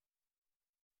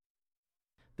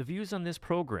The views on this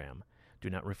program do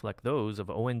not reflect those of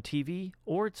ONTV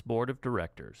or its board of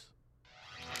directors.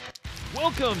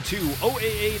 Welcome to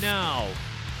OAA Now,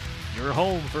 your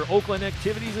home for Oakland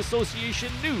Activities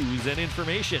Association news and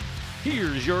information.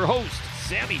 Here's your host,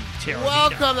 Sammy Terravina.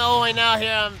 Welcome to OAA Now.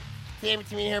 Here I'm Sammy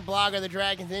Terravina here, blogger of the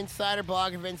Dragons Insider,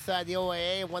 blogger of Inside the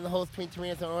OAA, and one of the hosts between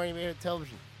Termina's on Orion Neighborhood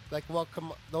Television. I'd like to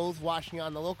welcome those watching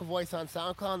on the local voice on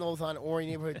SoundCloud and those on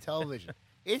Orion Neighborhood Television.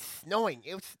 It's snowing.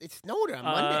 It snowed on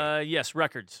Monday. Yes,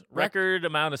 record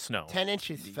amount of snow. 10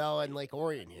 inches fell in Lake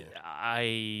Orion here.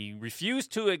 I refuse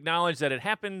to acknowledge that it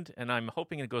happened, and I'm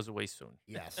hoping it goes away soon.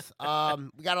 Yes.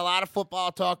 We got a lot of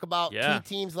football to talk about. Yeah. 2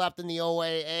 teams left in the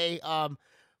OAA.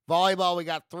 Volleyball, we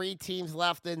got 3 teams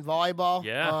left in volleyball.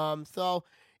 Yeah. So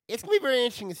it's going to be very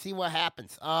interesting to see what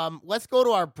happens. Let's go to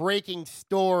our breaking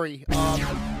story,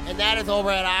 and that is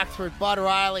over at Oxford. Bud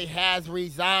Riley has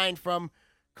resigned from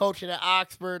coaching at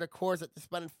Oxford, of course, after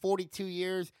spending 42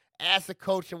 years as the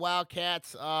coach of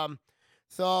Wildcats.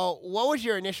 So what was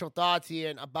your initial thoughts,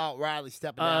 Ian, about Riley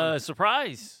stepping down?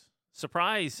 Surprise.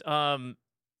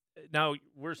 Now,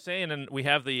 we're saying, and we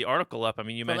have the article up. I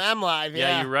mean, you From mentioned MLive,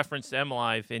 yeah. you referenced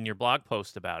MLive in your blog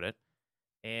post about it,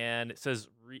 and it says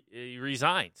he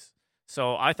resigns.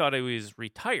 So I thought it was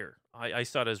retire. I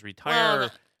thought it was retire,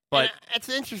 Well, but it's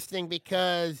interesting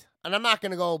because, and I'm not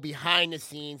going to go behind the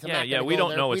scenes. Yeah, not gonna we go don't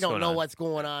there. know We what's don't going know on. what's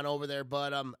going on over there,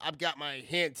 but I've got my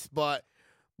hints. But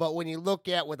when you look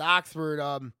at with Oxford,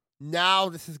 now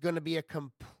this is going to be a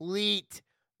complete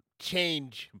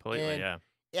change. completely, And yeah.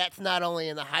 that's not only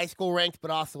in the high school ranks,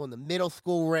 but also in the middle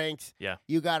school ranks. Yeah.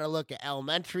 You got to look at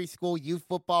elementary school, youth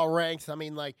football ranks. I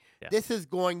mean, Yeah. this is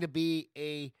going to be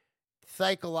a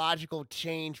psychological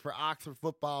change for Oxford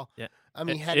football. Yeah. I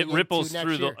mean, It heading ripples into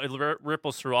next through year. it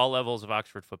ripples through all levels of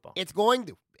Oxford football. It's going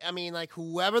to. I mean,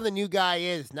 whoever the new guy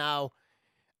is now,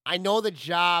 I know the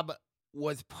job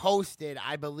was posted,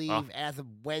 I believe, as of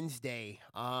Wednesday.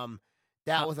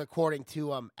 That was according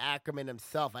to Ackerman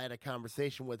himself. I had a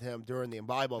conversation with him during the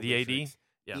volleyball. The AD? districts.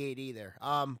 Yeah. The AD there.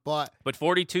 But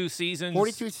 42 seasons,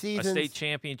 42 a seasons. state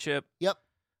championship. Yep.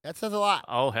 That says a lot.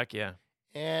 Oh, heck yeah.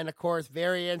 And, of course,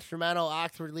 very instrumental.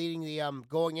 Oxford leading the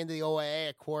going into the OAA,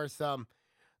 of course, the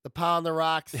pound the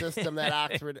rock system that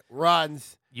Oxford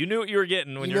runs. You knew what you were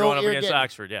getting when You you're knew going what up you were against getting.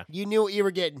 Oxford, yeah. You knew what you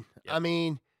were getting. Yep. I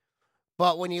mean,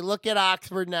 but when you look at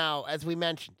Oxford now, as we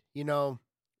mentioned,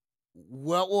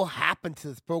 what will happen to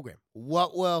this program?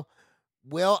 Will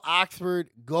Oxford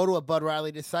go to a Bud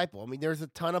Riley disciple? I mean, there's a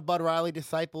ton of Bud Riley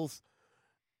disciples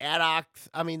at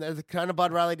there's a ton of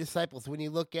Bud Riley disciples. When you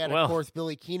look at, Well, of course,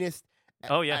 Billy Keenest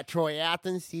Oh, yeah. at Troy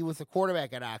Athens, he was a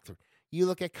quarterback at Oxford. You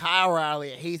look at Kyle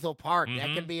Riley at Hazel Park, that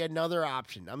Mhm. could be another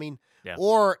option. I mean, Yeah.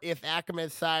 or if Ackerman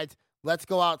decides, let's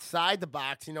go outside the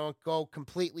box, and go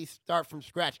completely start from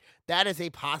scratch. That is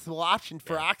a possible option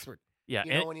for Yeah. Oxford. Yeah,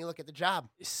 You know, when you look at the job.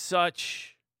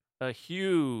 such a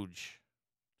huge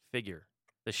figure,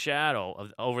 the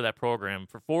shadow over that program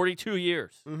for 42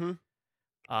 years.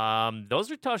 Mm-hmm.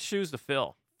 Those are tough shoes to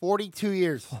fill. 42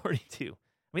 years. 42.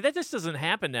 I mean, that just doesn't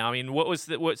happen now. I mean, what's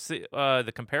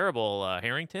the comparable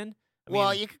Harrington? I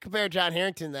Well, mean, you could compare John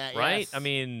Harrington to that, right? yes. I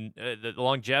mean, the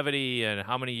longevity and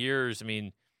how many years. I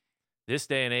mean, this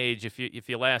day and age, if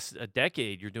you last a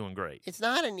decade, you're doing great. it's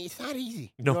not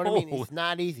easy. You know what I mean? No. It's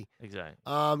not easy. Exactly.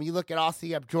 You look at also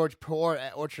you have George Poor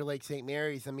at Orchard Lake St.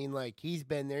 Mary's. I mean, he's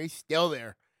been there. He's still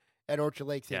there at Orchard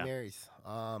Lake St. Yeah. Mary's.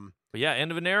 But yeah,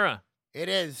 end of an era. It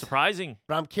is. Surprising.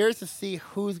 But I'm curious to see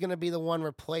who's going to be the one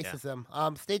replaces him.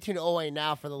 Stay tuned to OA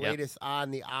now for the Yep. latest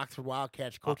on the Oxford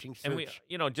Wildcats coaching search. And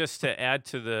we, just to add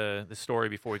to the story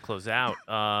before we close out,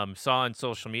 saw on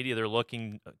social media they're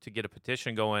looking to get a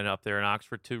petition going up there in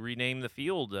Oxford to rename the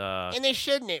field. And they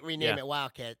shouldn't rename Yeah. it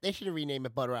Wildcat. They should rename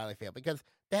it Bud Riley Field because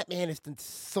that man has done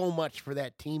so much for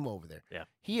that team over there. Yeah.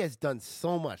 He has done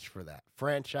so much for that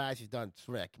franchise. He's done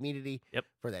for that community, Yep.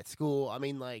 for that school. I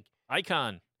mean,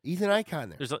 Icon. he's an icon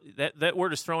there. There's that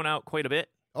word is thrown out quite a bit.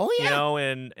 Oh, yeah.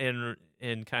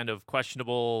 In kind of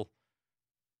questionable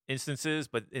instances,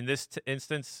 but in this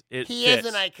instance, it He fits.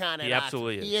 is an icon at He Oxford.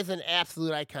 absolutely is. He is an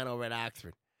absolute icon over at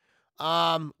Oxford.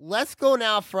 Let's go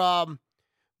now from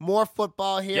more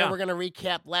football here. Yeah. We're going to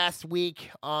recap last week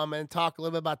and talk a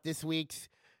little bit about this week's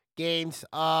games.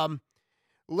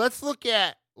 Let's look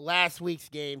at last week's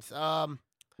games.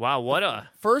 Wow, what a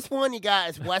First one you got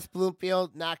is West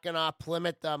Bloomfield knocking off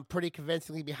Plymouth pretty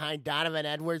convincingly behind Donovan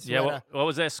Edwards. who yeah. had What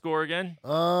was that score again?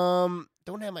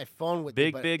 don't have my phone with me,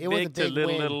 Big, but big, it was a big to big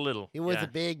little, win. little. It was Yeah. a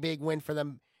big win for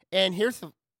them. And here's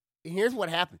what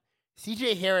happened.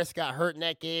 C.J. Harris got hurt in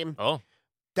that game. Oh,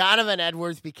 Donovan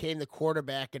Edwards became the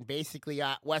quarterback, and basically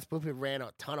West Bloomfield ran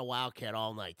a ton of Wildcat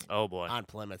all night. Oh boy, on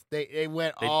Plymouth, they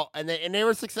went and they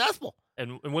were successful.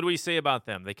 And what do we say about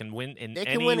them? They can win in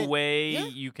any way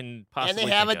you can possibly. And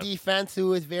they have a think of. defense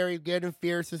who is very good and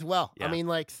fierce as well. Yeah. I mean,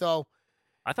 so.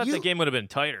 I thought the game would have been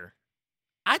tighter.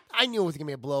 I knew it was gonna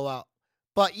be a blowout,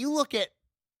 but you look at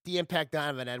the impact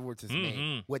Donovan Edwards has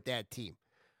made with that team.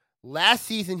 Last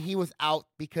season, he was out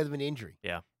because of an injury.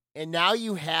 Yeah. And now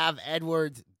you have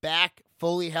Edwards back,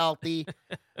 fully healthy.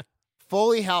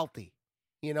 Fully healthy.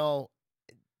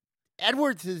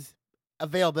 Edwards'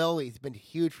 availability has been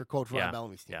huge for Coach Ron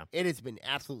Bellamy's team. Yeah. It has been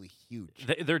absolutely huge.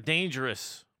 They're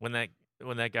dangerous when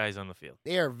that guy's on the field.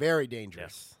 They are very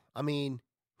dangerous. Yeah. I mean,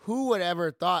 who would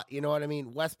ever thought, you know what I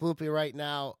mean? West Bloomfield right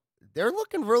now, they're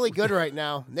looking really good right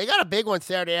now. They got a big one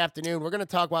Saturday afternoon. We're going to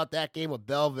talk about that game with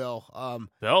Belleville.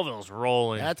 Belleville's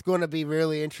rolling. That's going to be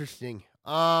really interesting.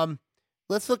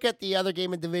 Let's look at the other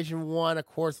game in Division I. Of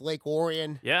course, Lake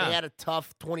Orion. Yeah. They had a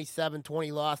tough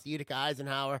 27-20 loss to Utica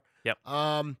Eisenhower. Yep.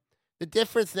 The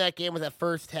difference in that game was that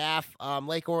first half.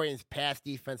 Lake Orion's pass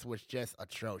defense was just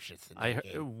atrocious.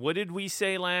 What did we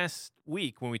say last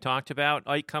week when we talked about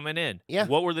Ike coming in? Yeah.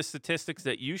 What were the statistics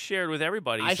that you shared with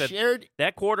everybody? I shared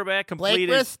that quarterback completed.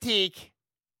 Blake Ristique.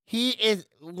 He is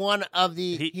one of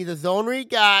he's a zone read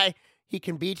guy. He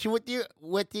can beat you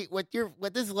with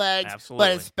his legs, absolutely.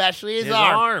 But especially his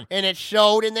arm. And it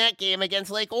showed in that game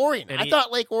against Lake Orion. I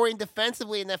thought Lake Orion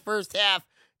defensively in that first half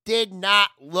did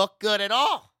not look good at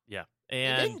all. Yeah.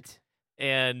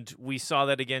 And we saw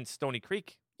that against Stony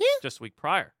Creek just a week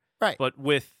prior. Right. But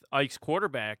with Ike's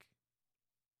quarterback,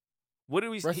 what did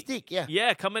we see? Ristique, yeah.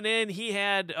 Yeah, coming in, he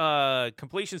had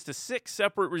completions to 6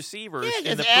 separate receivers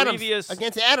in the previous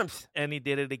against Adams. And he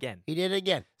did it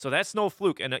again. So that's no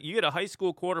fluke. And you get a high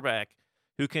school quarterback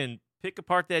who can pick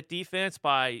apart that defense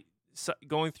by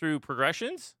going through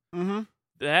progressions. Mm-hmm.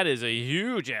 That is a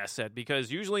huge asset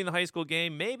because usually in the high school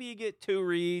game, maybe you get 2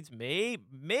 reads,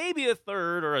 maybe a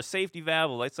third or a safety valve.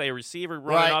 Let's say a receiver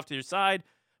running off to your side,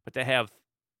 but to have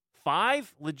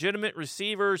 5 legitimate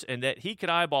receivers and that he could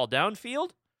eyeball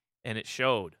downfield, and it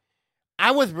showed.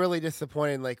 I was really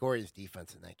disappointed in Lake Orion's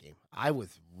defense in that game. I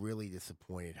was really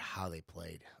disappointed how they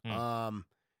played.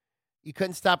 You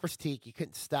couldn't stop Ristique. You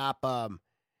couldn't stop.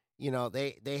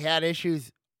 They had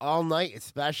issues all night,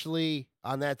 especially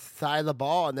on that side of the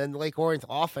ball. And then Lake Orion's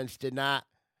offense did not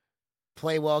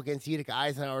play well against Utica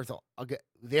Eisenhower's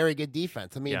very good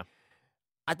defense. I mean,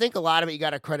 I think a lot of it you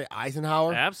got to credit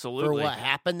Eisenhower absolutely for what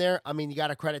happened there. I mean, you got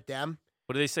to credit them.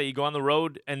 What do they say? You go on the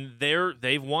road, and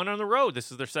they've won on the road.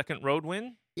 This is their second road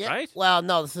win, right? Well,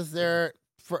 no, this is their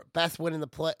best win in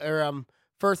the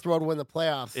first road win in the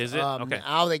playoffs. Is it? Okay.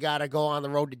 Now they got to go on the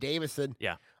road to Davison.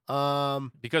 Yeah.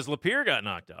 Because Lapeer got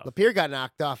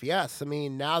knocked off. Yes. I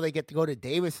mean, now they get to go to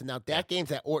Davison. Now that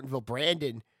game's at Ortonville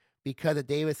Brandon because of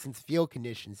Davison's field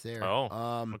conditions there.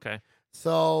 Oh, okay.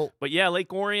 So, but yeah,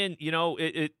 Lake Orion,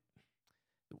 it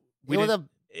was a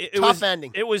tough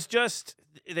ending. It was just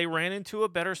they ran into a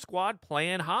better squad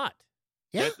playing hot.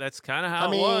 Yeah, that's kind of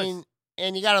how it was.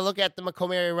 And you got to look at the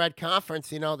Macomb Area Red Conference.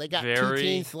 They got 2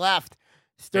 teams left: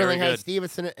 Sterling Heights,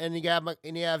 Stevenson, and you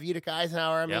have Utica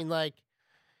Eisenhower. I mean,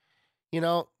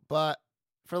 but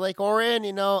for Lake Orion,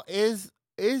 is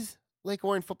Lake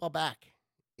Orion football back?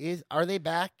 Are they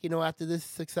back? After this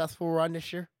successful run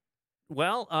this year.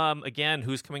 Well, again,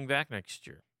 who's coming back next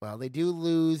year? Well, they do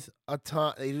lose a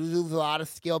ton. They do lose a lot of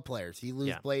skill players. You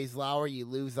lose Blaze Lauer. You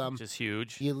lose which is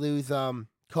huge. You lose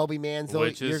Kobe Manzo.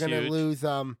 Which You're going to lose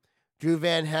Drew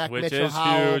Van Heck, which Mitchell is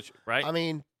Howell. Huge, right? I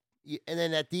mean, and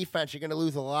then that defense, you're going to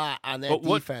lose a lot on that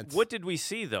defense. What did we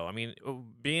see though? I mean,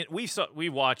 we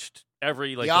watched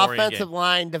every Lake the Orion offensive game.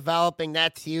 line developing.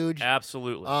 That's huge.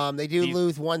 Absolutely. They do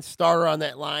lose one starter on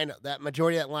that line. That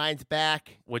majority of that line's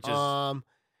back, which is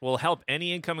will help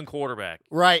any incoming quarterback.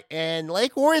 Right, and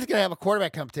Lake Orion's going to have a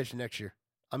quarterback competition next year.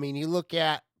 I mean, you look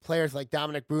at players like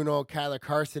Dominic Bruno, Kyler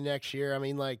Carson next year. I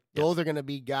mean, those are going to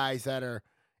be guys that are.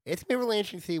 It's going to be really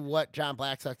interesting to see what John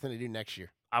Blackstock's going to do next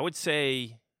year. I would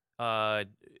say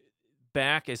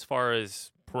back as far as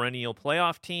perennial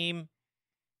playoff team,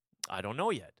 I don't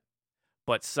know yet.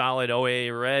 But solid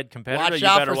OAA Red competitor, you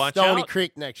better watch out. Stony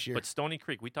Creek next year. But Stony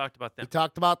Creek, we talked about them.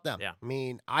 Yeah. I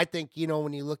mean, I think,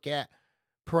 when you look at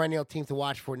perennial teams to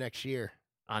watch for next year.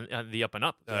 On the up and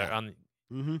up.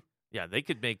 Yeah.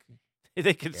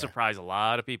 They could surprise a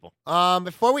lot of people.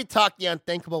 Before we talk the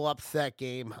unthinkable upset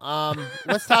game,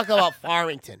 let's talk about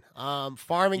Farmington.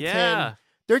 Farmington,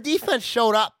 their defense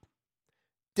showed up.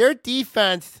 Their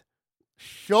defense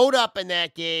showed up in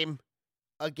that game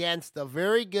against a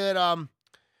very good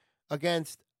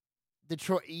against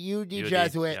Detroit UD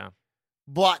Jesuit. Yeah.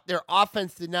 but their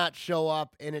offense did not show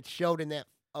up, and it showed in that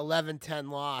 11-10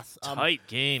 loss. Tight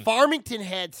game. Farmington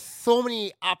had so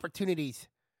many opportunities,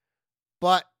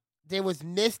 but there was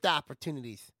missed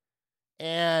opportunities,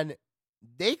 and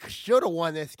they should have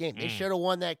won this game. They should have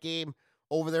won that game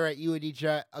over there at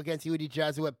against UD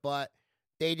Jesuit, but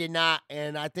they did not,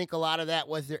 and I think a lot of that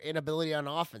was their inability on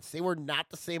offense. They were not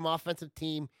the same offensive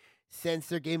team since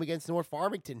their game against North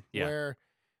Farmington, where,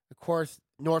 of course,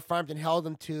 North Farmington held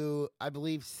them to, I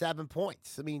believe, 7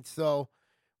 points. I mean, so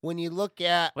when you look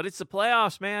at... But it's the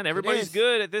playoffs, man. Everybody's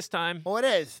good at this time. Oh, it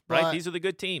is. But, right? These are the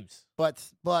good teams. But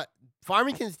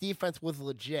Farmington's defense was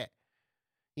legit.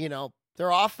 You know, their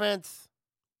offense,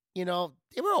 you know,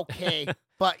 they were okay.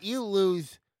 But you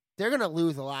lose, they're going to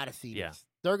lose a lot of seniors. Yeah.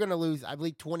 They're going to lose, I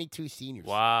believe, 22 seniors.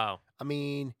 Wow. I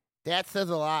mean, that says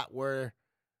a lot where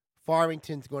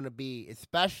Farmington's going to be,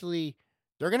 especially,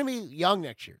 they're going to be young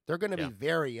next year. They're going to be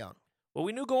very young. Well,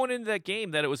 we knew going into that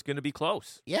game that it was going to be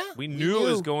close. Yeah. We knew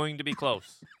it was going to be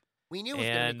close. We knew it was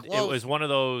going to be close. And it was one of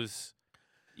those,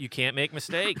 you can't make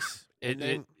mistakes.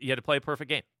 You had to play a perfect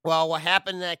game. Well, what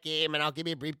happened in that game, and I'll give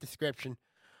you a brief description.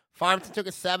 Farmington took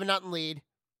a 7-0 lead.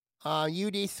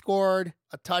 UD scored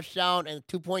a touchdown and a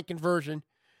 2-point conversion,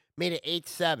 made it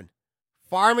 8-7.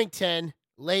 Farmington,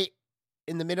 late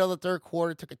in the middle of the third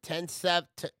quarter, took a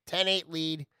 10-8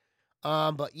 lead.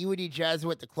 But UD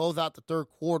Jesuit, to close out the third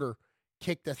quarter,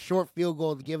 kicked a short field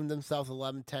goal to give themselves an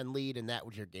 11-10 lead, and that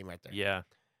was your game right there. Yeah.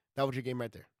 That was your game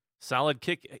right there. Solid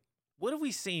kick. What have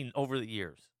we seen over the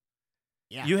years?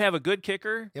 Yeah. You have a good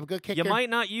kicker. You have a good kicker. You might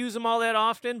not use them all that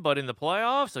often, but in the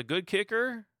playoffs, a good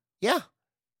kicker. Yeah.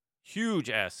 Huge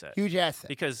asset. Huge asset.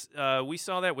 Because we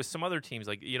saw that with some other teams.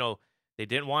 Like, you know, they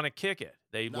didn't want to kick it.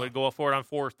 They would go for it on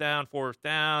fourth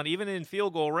down. Even in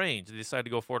field goal range, they decided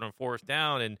to go for it on fourth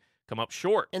down and come up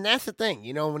short. And that's the thing,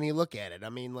 you know, when you look at it. I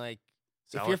mean, like,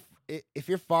 if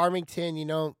you're Farmington, you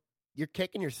know, you're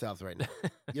kicking yourselves right now.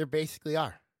 You basically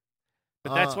are.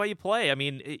 But that's why you play. I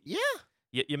mean,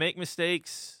 you make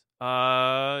mistakes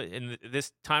in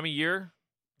this time of year,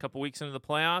 a couple weeks into the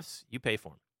playoffs, you pay for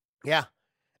them. Yeah.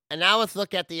 And now let's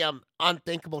look at the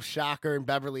unthinkable shocker in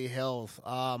Beverly Hills.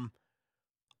 I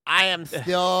am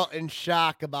still in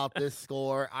shock about this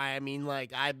score. I mean,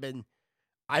 like, I've been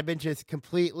just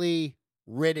completely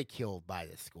ridiculed by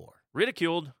this score.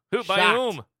 Ridiculed? Who? By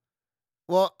Shocked. whom?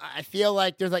 Well, I feel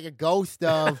like there's like a ghost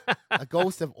of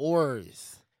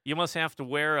Orrs. You must have to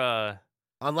wear a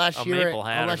maple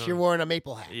hat. Unless you're wearing a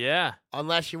maple hat. Yeah.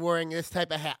 Unless you're wearing this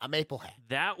type of hat, a maple hat.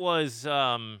 That was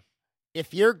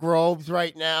if you're Groves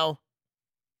right now.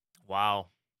 Wow.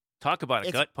 Talk about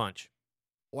a gut punch.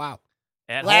 Wow.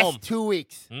 At last home. 2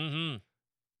 weeks. Mm-hmm.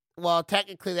 Well,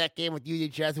 technically that game with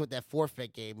UD Jesuit, that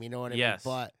forfeit game, you know what I mean?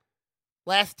 But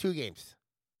last 2 games,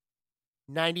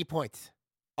 90 points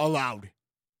allowed.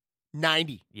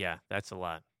 90. Yeah, that's a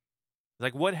lot.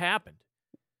 Like, what happened?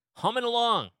 Humming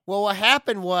along. Well, what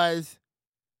happened was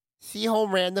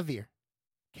Seaholm ran the veer.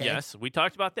 Okay? Yes, we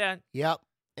talked about that. Yep.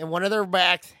 And one of their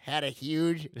backs had a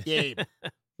huge game.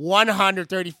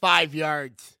 135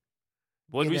 yards.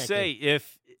 What did we say? Game.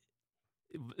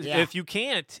 If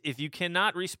you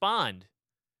cannot respond,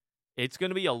 it's going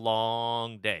to be a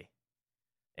long day.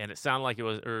 And it sounded like it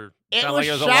was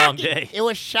a long day. It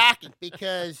was shocking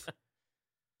because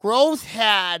Groves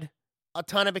had a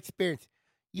ton of experience.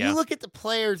 You look at the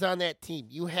players on that team.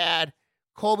 You had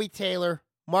Colby Taylor,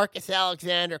 Marcus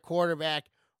Alexander, quarterback,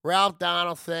 Ralph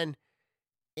Donaldson,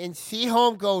 and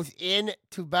Seaholm goes in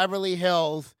to Beverly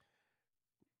Hills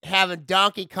having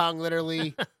Donkey Kong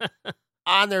literally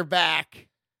on their back,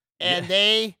 and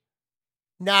they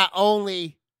not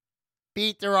only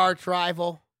beat their arch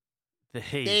rival,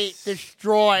 they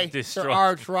destroy their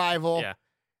arch rival. Yeah.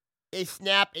 They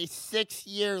snap a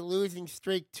 6-year losing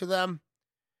streak to them.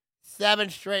 7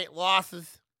 straight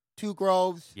losses to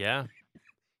Groves. Yeah.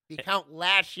 You count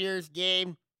last year's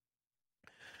game.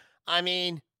 I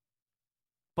mean,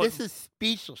 this is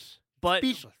speechless.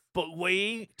 Speechless. But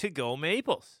way to go,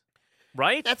 Maples.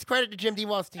 Right? That's credit to Jim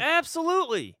DeWalt's team.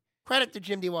 Absolutely. Credit to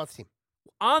Jim DeWalt's team.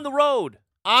 On the road.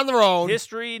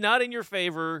 History not in your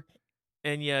favor,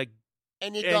 and you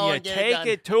take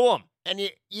it to them. And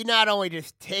you not only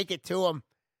just take it to them,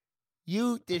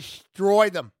 you destroy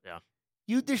them. Yeah.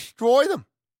 You destroy them.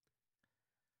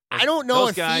 I don't know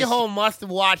if guys... Seaholm must have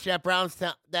watched that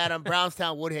Brownstown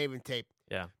Woodhaven tape.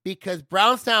 Yeah. Because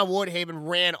Brownstown Woodhaven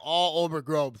ran all over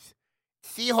Groves.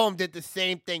 Seaholm did the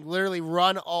same thing, literally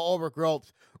run all over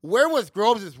Groves. Where was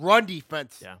Groves' run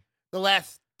defense the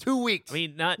last 2 weeks? I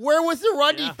mean, where was the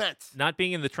run defense? Not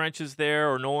being in the trenches there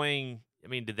or knowing, I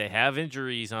mean, did they have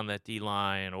injuries on that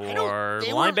D-line or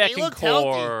linebacking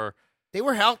core? They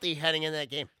were healthy heading into that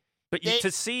game. But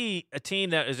to see a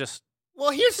team that is just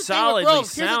here's the solidly thing with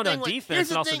Groves. sound on defense,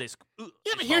 and also this.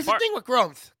 Yeah, but here's the thing with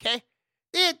Groves, okay?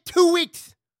 They had 2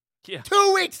 weeks. Yeah.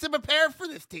 2 weeks to prepare for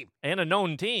this team. And a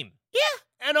known team.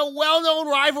 Yeah, and a well-known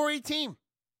rivalry team.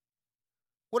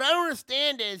 What I don't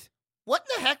understand is, what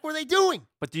in the heck were they doing?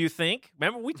 But do you think?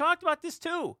 Remember, we talked about this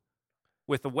too.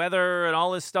 With the weather and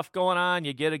all this stuff going on,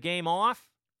 you get a game off.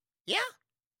 Yeah.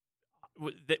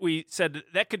 That we said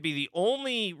that could be the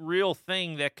only real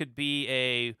thing that could be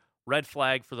a red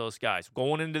flag for those guys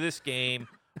going into this game.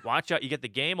 Watch out! You get the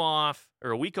game off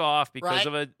or a week off because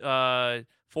of a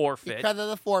forfeit. Because of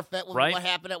the forfeit, right? What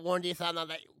happened at Warren Deason on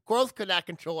that? Groves could not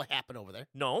control what happened over there.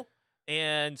 No,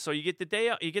 and so you get the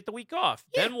day, you get the week off.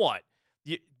 Yeah. Then what?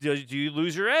 Do you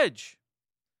lose your edge?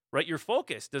 Right, your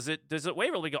focus. Does it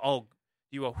waver? Like, oh,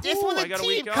 you go. This was I got a a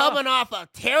week team coming off a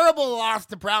terrible loss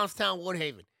to Brownstown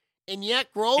Woodhaven, and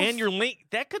yet Groves and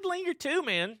that could linger too,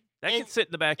 man. That could sit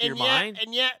in the back of your mind.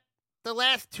 And yet, the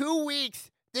last 2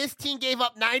 weeks, this team gave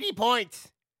up 90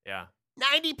 points. Yeah.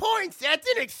 90 points. That's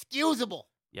inexcusable.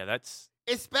 Yeah, that's...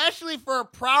 Especially for a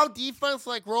proud defense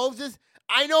like Groves'.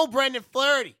 I know Brendan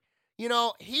Flaherty. You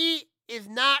know, he is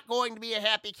not going to be a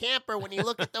happy camper when you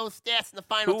look at those stats in the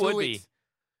final 2 weeks.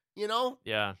 You know?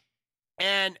 Yeah.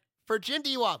 And for Jim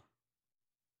Dewald,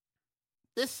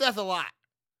 this says a lot.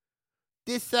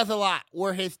 This says a lot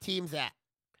where his team's at.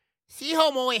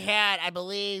 Seaholm only had, I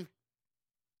believe,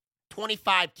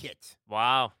 25 kids.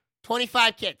 Wow.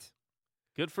 25 kids.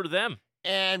 Good for them.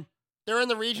 And they're in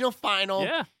the regional final.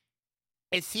 Yeah.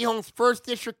 It's Seaholm's first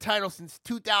district title since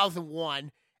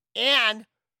 2001. And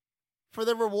for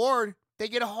the reward, they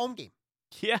get a home game.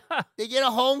 Yeah. They get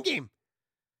a home game.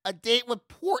 A date with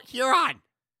Port Huron.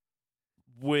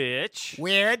 Which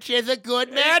is a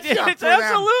good matchup it's for them.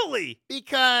 Absolutely.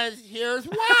 Because here's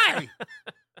why.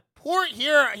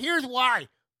 Here's why.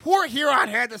 Port Huron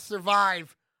had to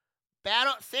survive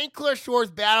St. Clair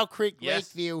Shores Battle Creek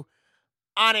Lakeview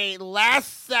on a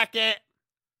last second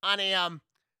on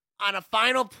a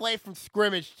final play from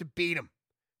scrimmage to beat them.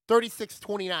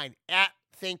 36-29 at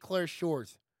St. Clair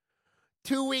Shores.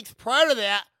 2 weeks prior to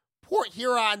that, Port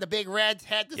Huron, the Big Reds,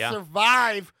 had to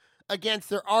survive against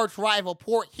their arch rival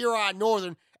Port Huron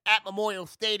Northern at Memorial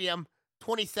Stadium,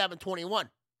 27-21.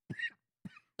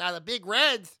 Now, the Big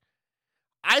Reds,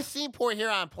 I've seen Port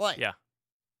Huron play. Yeah.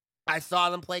 I saw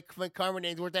them play Carmen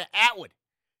Ainsworth at Atwood.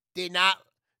 They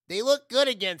look good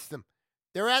against them.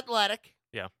 They're athletic.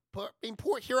 Yeah.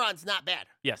 Port Huron's not bad.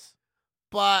 Yes.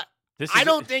 But I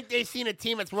don't think they've seen a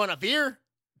team that's run a veer.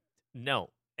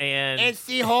 No. And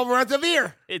Seaholm runs a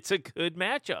veer. It's a good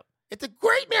matchup. It's a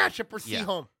great matchup for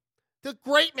Seaholm. It's a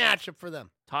great matchup for them.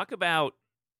 Talk about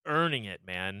earning it,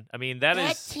 man. I mean,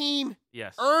 that team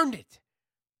earned it.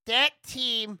 That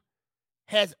team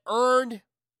has earned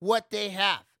what they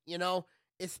have, you know,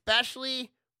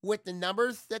 especially with the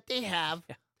numbers that they have.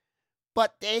 Yeah.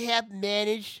 But they have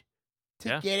managed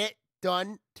to get it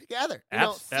done together. You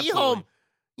know, Seaholm,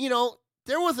 you know,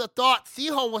 there was a thought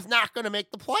Seaholm was not going to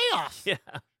make the playoffs. Yeah.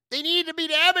 They needed to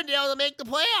beat Avondale to make the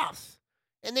playoffs.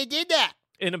 And they did that.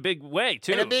 In a big way,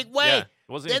 too. In a big way.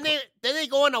 Yeah. Then they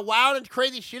go on a wild and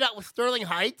crazy shootout with Sterling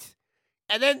Heights.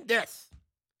 And then this.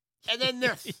 And then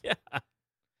this. Yeah.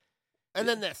 And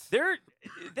then this.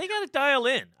 They got to dial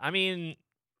in. I mean,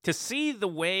 to see the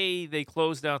way they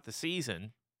closed out the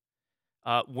season,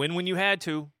 win when you had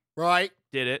to. Right.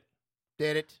 Did it.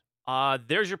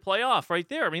 There's your playoff right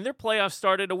there. I mean, their playoff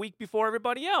started a week before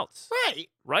everybody else.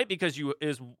 Right, because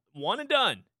is one and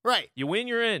done. Right. You win,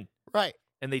 you're in. Right.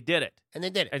 And they did it.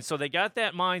 And so they got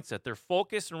that mindset. They're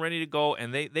focused and ready to go,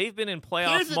 and they've been in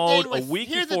playoff mode a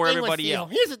week before everybody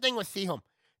else. Here's the thing with Seaholm.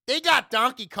 They got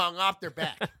Donkey Kong off their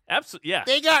back. Absolutely, yeah.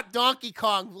 They got Donkey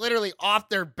Kong literally off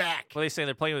their back. Well, they say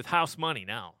they're playing with house money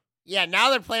now. Yeah, now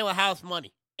they're playing with house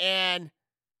money. And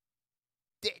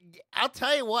I'll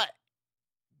tell you what.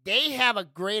 They have a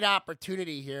great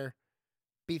opportunity here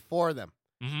before them.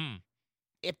 Mm-hmm.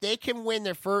 If they can win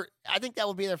their first, I think that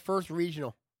would be their first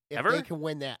regional. If ever? They can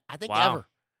win that. I think wow. ever.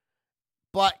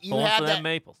 But you have that.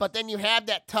 Maples. But then you have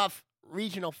that tough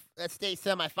regional state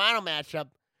semifinal matchup,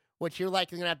 which you're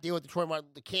likely going to have to deal with Detroit Martin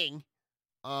Luther King.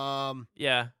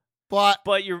 Yeah. But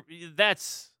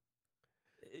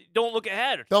don't look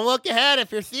ahead. Don't look ahead if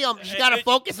you're Seaholm. You just got to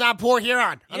focus on Port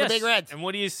Huron, on the Big Reds. And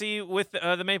what do you see with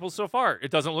the Maples so far?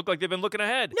 It doesn't look like they've been looking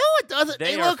ahead. No, it doesn't.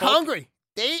 They look hungry.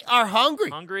 They are hungry.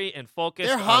 Hungry and focused.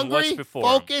 They're hungry, on what's before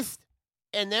focused,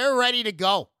 and they're ready to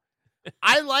go.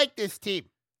 I like this team.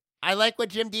 I like what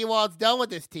Jim Dewald's done with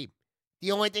this team.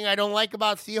 The only thing I don't like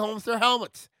about Seaholm is their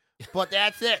helmets. But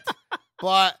that's it.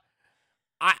 But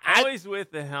Always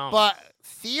with the helmet. But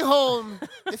Seaholm,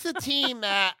 this is a team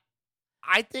that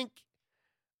I think,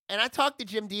 and I talked to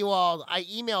Jim Dewald. I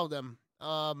emailed him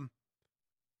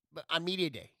but on Media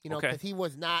Day, because he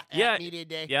was not at Media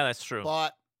Day. Yeah, that's true.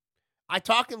 But I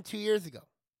talked to him 2 years ago,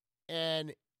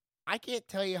 and I can't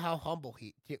tell you how humble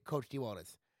Coach Dewald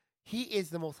is. He is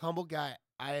the most humble guy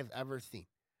I have ever seen.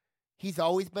 He's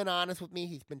always been honest with me.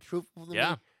 He's been truthful to me.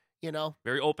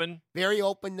 Very open. Very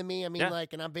open to me. I mean,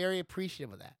 and I'm very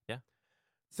appreciative of that. Yeah.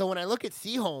 So when I look at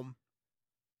Seaholm,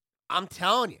 I'm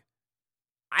telling you,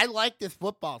 I like this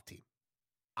football team.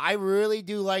 I really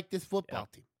do like this football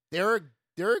team. They're a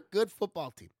good football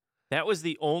team. That was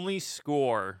the only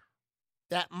score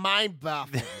that mind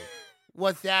baffled me.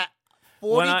 Was that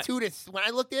 42 when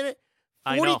I looked at it,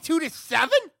 42-7?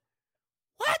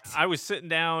 What? I was sitting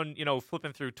down,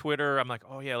 flipping through Twitter. I'm like,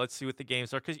 oh, yeah, let's see what the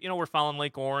games are. Because, we're following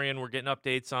Lake Orion. We're getting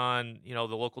updates on, the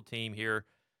local team here.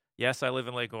 Yes, I live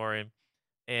in Lake Orion.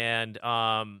 And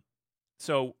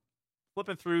so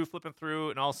flipping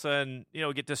through, and all of a sudden,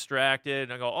 get distracted.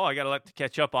 And I go, oh, I got a lot to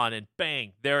catch up on. And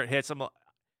bang, there it hits. I'm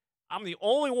the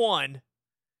only one.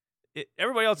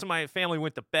 Everybody else in my family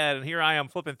went to bed, and here I am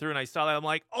flipping through, and I saw that. I'm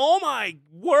like, oh, my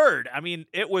word. I mean,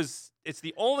 it's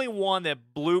the only one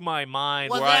that blew my mind.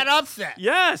 Was that upset?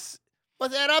 Yes.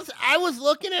 Was that upset? I was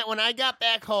looking at when I got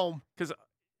back home. Because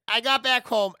I got back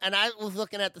home, and I was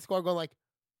looking at the score going like,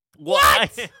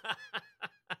 what?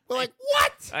 We're like,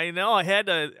 what? I know. I had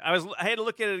to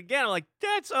look at it again. I'm like,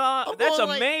 that's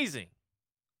amazing.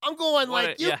 I'm going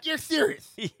like, you're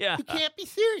serious. Yeah. You can't be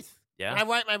serious. Yeah. When I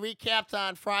write my recaps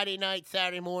on Friday night,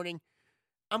 Saturday morning,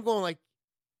 I'm going like,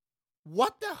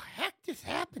 what the heck just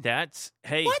happened? What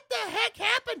the heck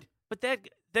happened? But that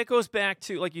goes back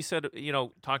to, like you said,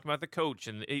 talking about the coach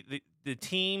and the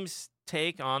teams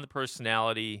take on the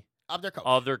personality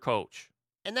of their coach.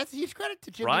 And that's a huge credit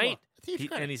to Jim. Right? That's a huge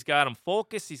credit. And he's got them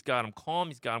focused. He's got them calm.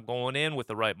 He's got them going in with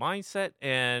the right mindset.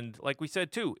 And like we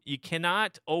said, too, you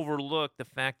cannot overlook the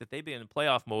fact that they've been in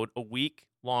playoff mode a week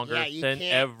longer than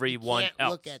everyone else. You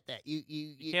can't look at that.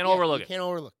 You can't overlook it. You can't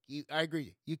overlook it. I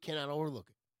agree. You cannot overlook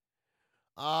it.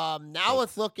 Now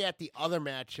let's look at the other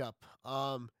matchup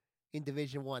in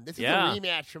Division I. This is a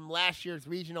rematch from last year's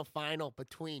regional final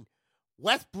between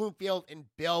West Bloomfield and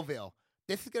Belleville.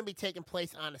 This is going to be taking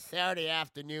place on a Saturday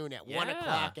afternoon at 1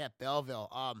 o'clock at Belleville.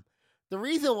 The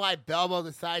reason why Belleville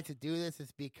decides to do this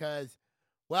is because,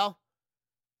 well,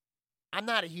 I'm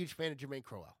not a huge fan of Jermaine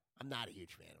Crowell. I'm not a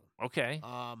huge fan of him. Okay.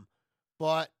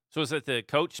 But so is it the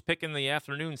coach picking the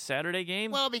afternoon Saturday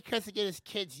game? Well, because to get his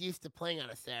kids used to playing on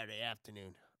a Saturday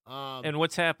afternoon. And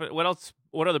what's happened? What else?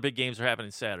 What other big games are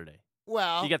happening Saturday?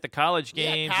 Well, you got the college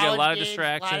games. You got a lot of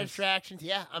distractions. A lot of distractions.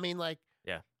 Yeah, I mean, like,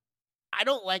 I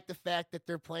don't like the fact that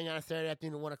they're playing on a Saturday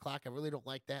afternoon at 1 o'clock. I really don't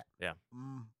like that. Yeah.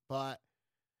 But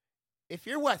if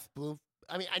you're West Bloomfield,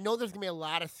 I mean, I know there's gonna be a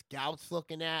lot of scouts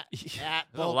looking at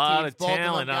both a lot teams. of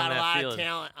talent on that field. A lot of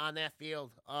talent on that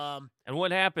field. And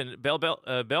what happened?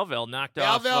 Belleville knocked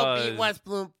off. Belleville beat West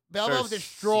Bloomfield. Belleville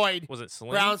destroyed. Was it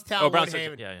Saline? Brownstown Brownstown.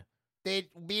 Woodhaven. Yeah. They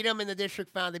beat them in the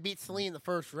district final. They beat Saline in the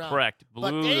first round. Correct.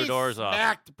 Blew the doors off. But they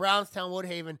smacked Brownstown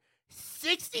Woodhaven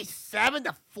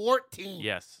 67-14.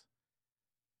 Yes.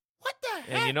 What the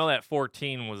heck? And that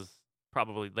 14 was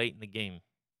probably late in the game.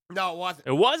 No, it wasn't.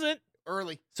 It wasn't?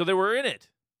 Early. So they were in it.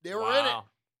 They were in it.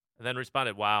 And then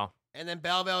responded, wow. And then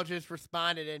Belleville just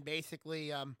responded, and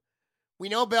basically, we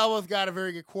know Belleville's got a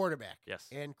very good quarterback. Yes.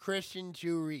 And Christian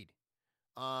Jew Reed.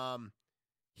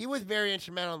 He was very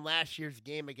instrumental in last year's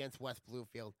game against West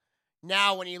Bloomfield.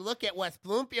 Now, when you look at West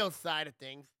Bloomfield's side of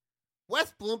things,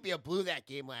 West Bloomfield blew that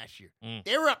game last year.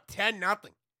 They were up 10-0.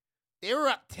 They were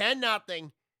up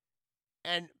 10-0,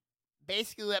 and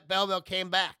basically let Belleville came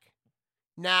back.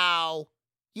 Now,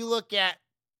 you look at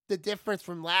the difference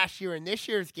from last year and this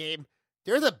year's game,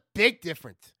 there's a big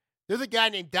difference. There's a guy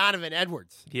named Donovan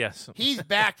Edwards. Yes. He's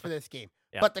back for this game.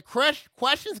 Yeah. But the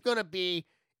question's going to be,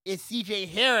 is C.J.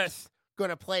 Harris going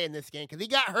to play in this game? Because he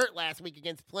got hurt last week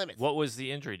against Plymouth. What was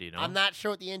the injury, do you know? I'm not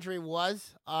sure what the injury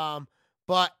was,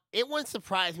 but it wouldn't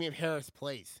surprise me if Harris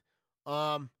plays.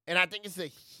 And I think it's a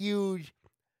huge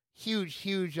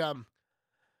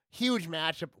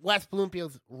matchup. West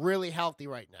Bloomfield's really healthy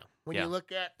right now. When you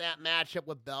look at that matchup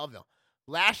with Belleville.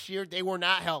 Last year, they were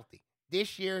not healthy.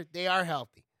 This year, they are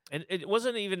healthy. And it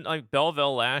wasn't even like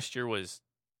Belleville last year was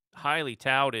highly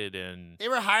touted. And they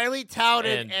were highly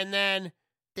touted, and then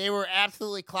they were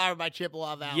absolutely clobbered by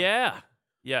Chippewa Valley. Yeah.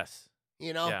 Yes.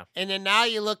 And then now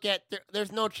you look at,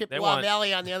 there's no Chippewa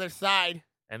Valley on the other side.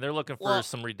 And they're looking for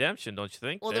some redemption, don't you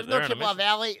think? Well, there's no Chippewa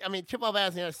Valley. I mean, Chippewa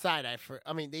Valley's on the other side.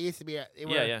 They used to be.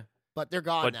 but they're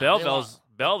gone But now.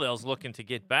 Belleville's looking to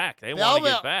get back. They want to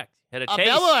get back. Had a taste.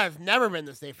 Belleville has never been in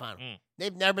the state final. Mm.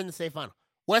 They've never been in the state final.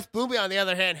 West Bloomfield, on the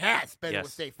other hand, has been in the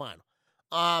state final.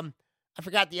 I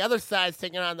forgot the other side's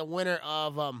taking on the winner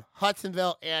of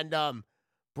Hudsonville and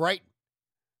Brighton.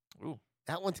 Ooh.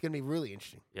 That one's going to be really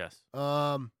interesting. Yes.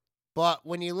 But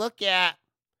when you look at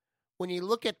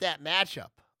that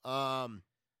matchup,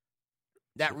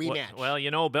 that rematch.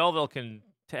 Well, Belleville can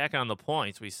tack on the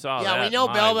points. We saw that. Yeah, we know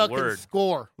My Belleville word. can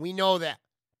score. We know that.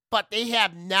 But they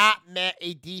have not met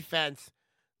a defense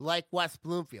like West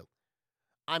Bloomfield.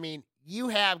 I mean, you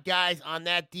have guys on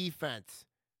that defense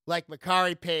like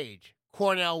Makari Page,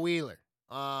 Cornell Wheeler.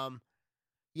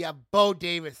 You have Bo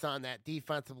Davis on that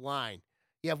defensive line.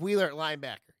 You have Wheeler at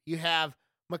linebacker. You have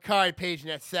Makari Page in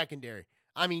that secondary.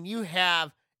 I mean, you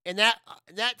have, and that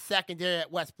secondary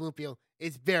at West Bloomfield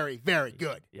is very, very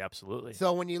good. Yeah, absolutely.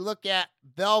 So when you look at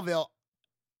Belleville,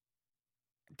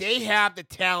 they have the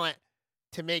talent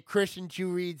to make Christian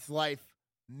Jew-Reed's life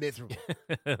miserable.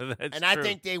 And I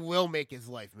think they will make his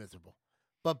life miserable.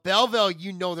 But Belleville,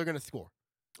 they're going to score.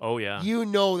 Oh, yeah. You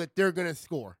know that they're going to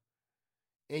score.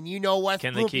 And West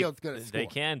Bloomfield's going to score. They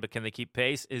can, but can they keep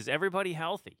pace? Is everybody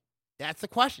healthy? That's the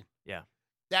question. Yeah.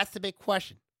 That's the big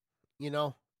question.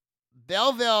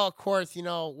 Belleville, of course,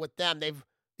 with them, they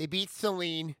beat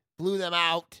Saline, blew them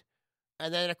out,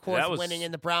 and then, of course, winning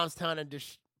in the Brownstown and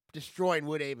destroying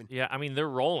Woodhaven. Yeah, I mean, they're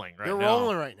rolling right now. They're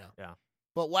rolling right now. Yeah.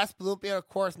 But West Bloomfield, of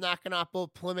course, knocking off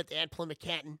both Plymouth and Plymouth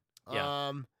Canton.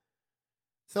 Yeah.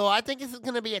 So I think this is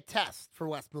going to be a test for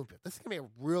West Bloomfield. This is going to be a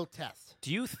real test.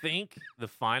 Do you think the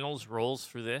finals rolls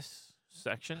for this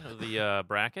section of the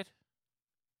bracket?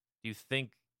 Do you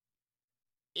think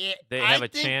they have a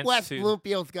chance? I think West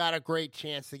Bloomfield's got a great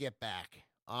chance to get back.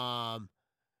 But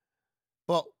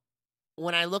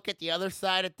when I look at the other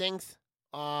side of things,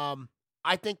 I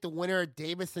think the winner of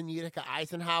Davis and Utica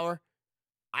Eisenhower,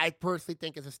 I personally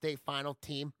think is a state final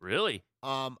team. Really?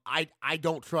 I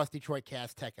don't trust Detroit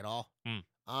Cass Tech at all.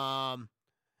 I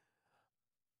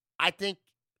think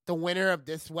the winner of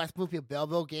this West Bloomfield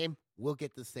Belleville game will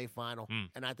get the state final,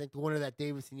 and I think the winner of that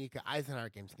Davis and Utica Eisenhower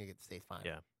game is going to get the state final.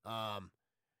 Yeah.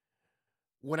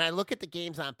 When I look at the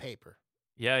games on paper,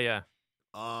 yeah.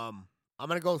 I'm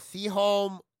going to go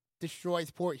Seaholm destroys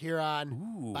Port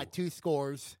Huron by 2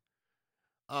 scores.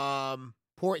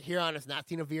 Port Huron has not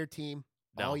seen a Veer team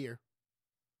all year.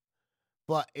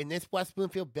 But in this West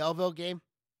Bloomfield Belleville game,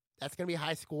 that's going to be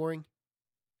high scoring.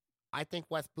 I think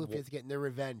West Bloomfield's getting their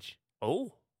revenge.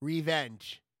 Oh.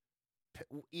 Revenge.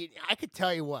 I could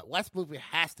tell you what, West Bloomfield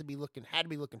had to be looking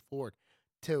forward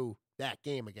to that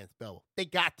game against Belleville. They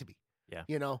got to be. Yeah.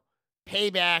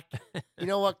 Payback. You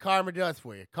know what karma does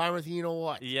for you. Karma's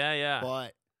what. Yeah.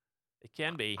 But it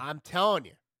can be. I'm telling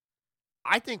you,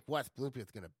 I think West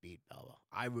Bloomfield's going to beat Belleville.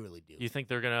 I really do. You think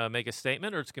they're going to make a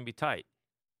statement, or it's going to be tight?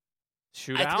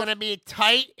 Shootout? It's going to be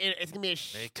tight. It's going to be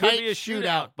It could be a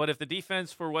shootout. But if the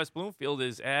defense for West Bloomfield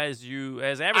is as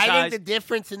advertised, I think the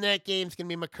difference in that game is going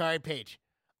to be Makari Page.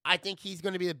 I think he's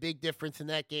going to be the big difference in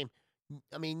that game.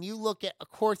 I mean, you look at, of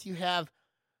course,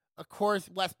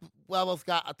 West Belleville's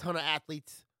got a ton of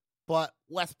athletes, but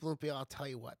West Bloomfield, I'll tell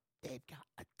you what, they've got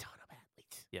a ton of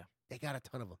athletes. Yeah. They got a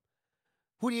ton of them.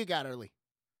 Who do you got early?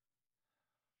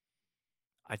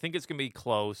 I think it's going to be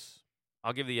close.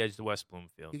 I'll give the edge to West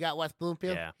Bloomfield. You got West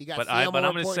Bloomfield? Yeah. You got but I'm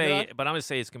going to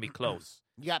say it's going to be close.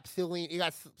 You got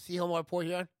Seaholm or Port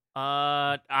Huron?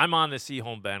 I'm on the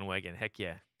Seaholm bandwagon. Heck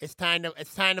yeah. It's time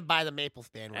to buy the Maples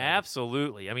bandwagon.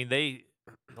 Absolutely. I mean, the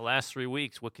last 3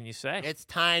 weeks, what can you say? It's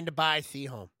time to buy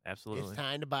Seaholm. Absolutely. It's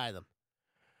time to buy them.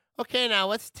 Okay, now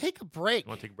let's take a break. You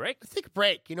want to take a break? Let's take a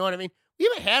break. You know what I mean? We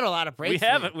haven't had a lot of breaks. We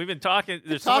haven't. We've been talking.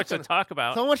 There's so much to talk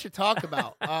about. So much to talk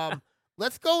about.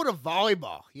 Let's go to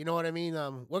volleyball. You know what I mean?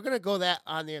 We're going to go that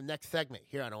on the next segment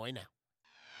here on OA Now.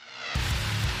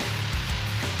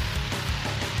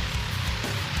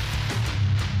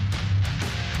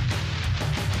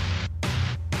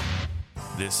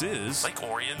 This is Lake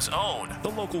Orion's own, the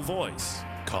local voice.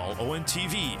 Call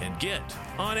ONTV and get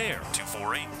on air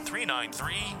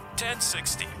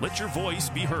 248-393-1060. Let your voice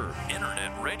be heard.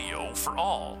 Internet radio for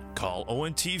all. Call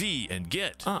ONTV and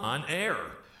get on air.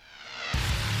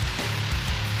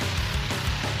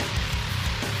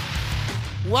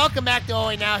 Welcome back to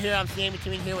OA Now. Here I'm Sammy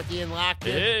Timming here with Ian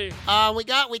Lockton. Hey.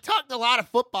 We talked a lot of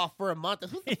football for a month.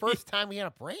 This was the first time we had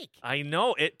a break. I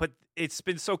know it, but it's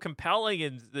been so compelling,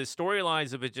 and the storylines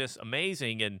have been just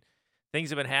amazing, and things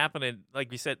have been happening.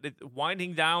 Like we said,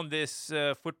 winding down this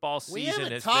football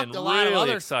season has been really exciting. We haven't talked a lot of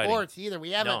other sports either. We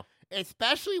haven't,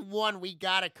 especially one we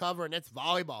got to cover, and it's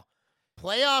volleyball.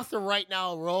 Playoffs are right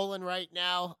now rolling right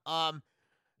now.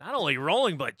 not only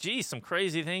rolling, but geez, some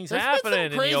crazy things There's happening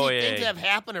been some crazy in the OAA. things that have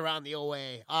happened around the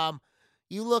OAA.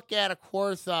 You look at, of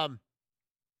course,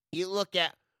 you look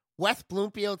at West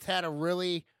Bloomfield's had a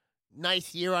really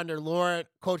nice year under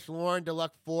Coach Lauren DeLuck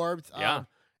Forbes. Yeah.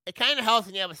 It kind of helps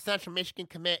when you have a Central Michigan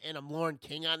commit and Lauren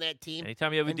King on that team.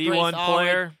 Anytime you have a And D1 Grace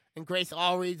player, And Grace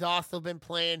Allred's also been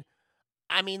playing.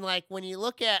 I mean, like, when you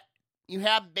look at, you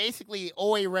have basically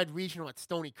OA Red Regional at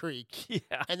Stony Creek.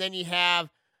 yeah, And then you have,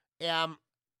 and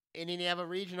then you have a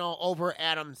regional over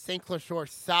at St. Clair Shore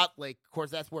South Lake. Of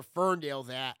course, that's where Ferndale's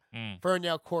at.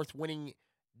 Ferndale, of course, winning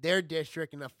their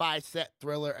district in a 5-set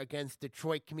thriller against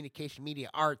Detroit Communication Media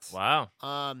Arts. wow,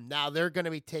 Now they're going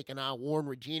to be taking on Warren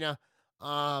Regina.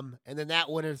 And then that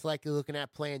winner's likely looking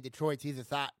at playing Detroit's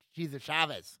Cesar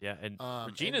Chavez. yeah, and Um,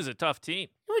 Regina's a tough team.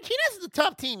 Regina's a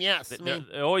tough team, yes. I mean,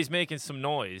 They're always making some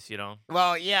noise,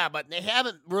 well, yeah, but they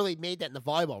haven't really made that in the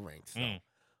volleyball ranks. So. Mm.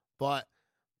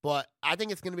 But I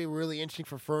think it's going to be really interesting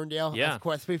for Ferndale. Yeah. Of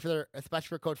course, especially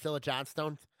for Coach Phila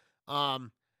Johnstone.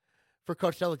 For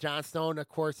Coach Phila Johnstone, of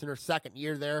course, in her second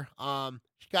year there,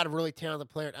 she got a really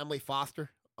talented player, Emily Foster.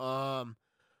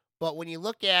 But when you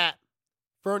look at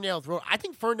Ferndale's road, I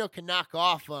think Ferndale can knock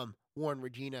off Warren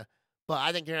Regina, but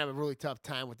I think they're going to have a really tough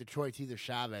time with Detroit's Cesar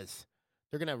Chavez.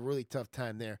 They're going to have a really tough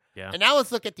time there. Yeah. And now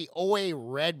let's look at the OA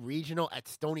Red Regional at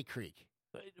Stony Creek.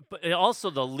 But also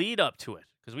the lead up to it,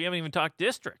 because we haven't even talked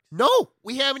district. No,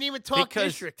 we haven't even talked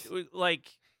district.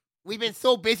 We've been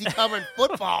so busy covering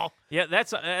football. Yeah,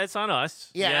 that's on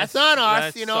us. Yeah, Yes, that's on us.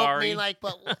 that's You know, sorry. I mean, like,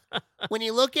 but when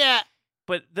you look at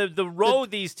But the road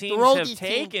these teams the road have these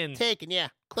taken. teams yeah.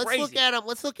 Let's crazy. look at them.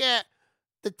 Let's look at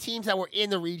the teams that were in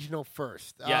the regional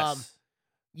first. Yes.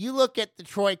 You look at the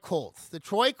Troy Colts. The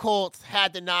Troy Colts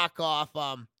had to knock off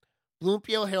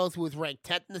Bloomfield Hills, who was ranked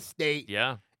 10th in the state,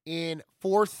 Yeah. in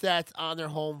 4 sets on their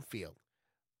home field,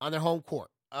 on their home court.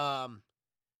 So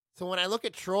when I look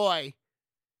at Troy,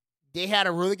 they had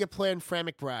a really good player in Fran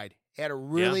McBride. They had a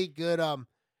really good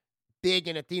big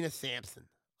in Athena Sampson.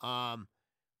 I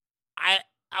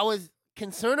was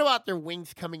concerned about their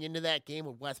wings coming into that game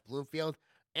with West Bloomfield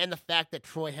and the fact that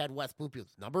Troy had West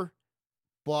Bloomfield's number.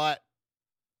 But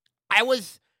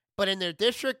in their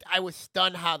district, I was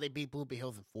stunned how they beat Bloomfield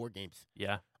Hills in 4 games.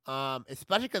 Yeah.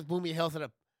 Especially because Bloomfield Hills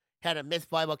had a Miss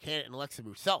Volleyball candidate in Alexa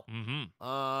Rousseau.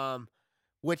 Mm-hmm.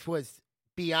 Which was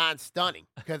beyond stunning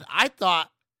because I thought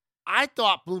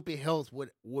Bloomfield Hills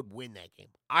would win that game.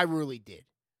 I really did.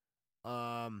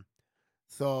 But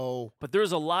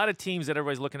there's a lot of teams that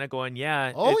everybody's looking at going,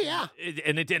 yeah. Oh,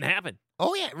 and it didn't happen.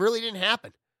 Oh yeah, it really didn't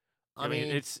happen. I mean,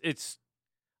 it's.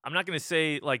 I'm not going to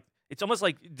say like it's almost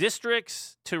like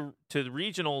districts to the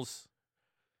regionals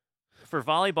for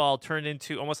volleyball turned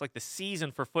into almost like the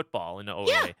season for football in the OA.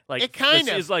 Yeah, like it kind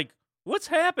this of is like what's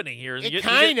happening here. It you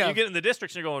kind of. you get in the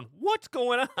districts and you're going, what's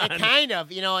going on? It kind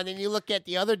of, and then you look at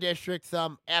the other districts.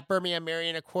 At Birmingham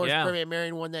Marion, of course, Yeah. Birmingham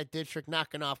Marion won that district,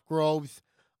 knocking off Groves.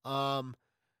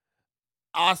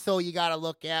 Also, you got to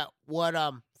look at what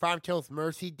Farm Hills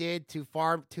Mercy did to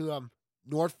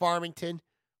North Farmington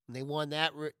when they won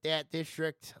that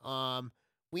district.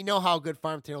 We know how good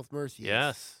Farm Hills Mercy is.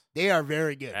 Yes, They are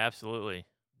very good. absolutely.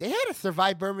 They had to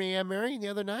survive Birmingham Marion the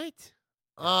other night.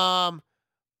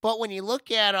 But when you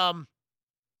look at and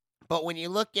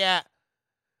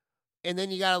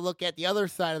then you got to look at the other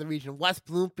side of the region, West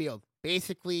Bloomfield,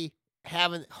 basically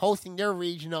hosting their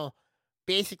regional,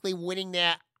 basically winning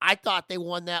that. I thought they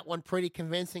won that one pretty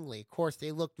convincingly. Of course,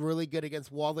 they looked really good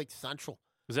against Walled Lake Central.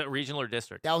 Was that regional or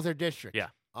district? That was their district. Yeah.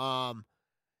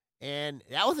 And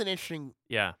that was an interesting.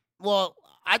 Yeah. Well,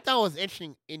 I thought it was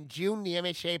interesting. In June, the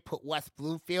MHA put West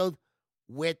Bloomfield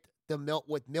with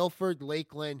Milford,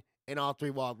 Lakeland, and all 3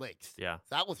 Walled Lakes. Yeah.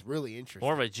 So that was really interesting.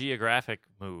 More of a geographic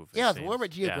move. Yeah, it's seems. more of a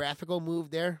geographical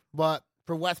move there. But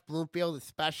for West Bloomfield,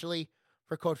 especially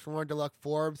for Coach Lauren DeLuck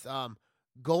Forbes,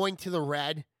 going to the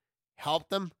red helped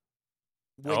them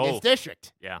win this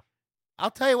district. Yeah. I'll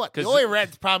tell you what, the OA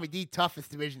Red's probably the toughest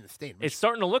division in the state. It's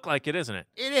starting to look like it, isn't it?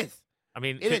 It is. I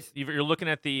mean, It is. you're looking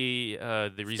at the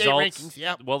State results. rankings,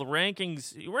 yep. Well, the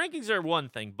rankings are one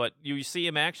thing, but you see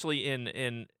them actually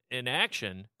in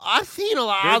action, I've seen a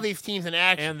lot of these teams in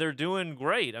action. and they're doing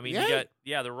great. I mean, they're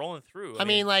rolling through. I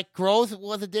mean, like Groves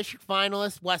was a district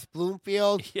finalist, West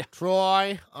Bloomfield, Yeah.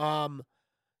 Troy,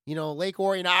 Lake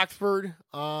Orion, Oxford.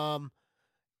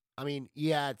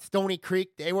 Stony Creek,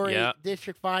 they were a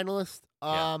district finalist.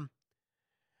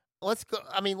 Let's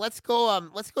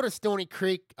go to Stony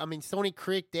Creek. I mean, Stony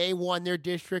Creek, they won their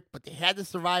district, but they had to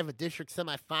survive a district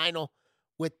semifinal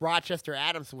with Rochester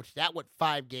Adams, which that went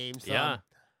 5 games.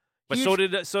 But so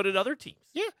did other teams.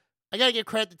 Yeah. I got to give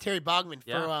credit to Terry Bogman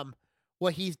for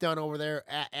what he's done over there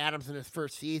at Adams in his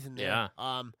first season there.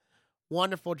 Yeah.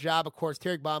 Wonderful job, of course.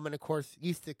 Terry Bauman, of course,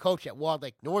 used to coach at Walled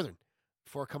Lake Northern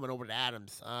before coming over to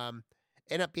Adams.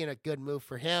 Ended up being a good move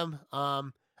for him.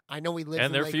 I know he lives And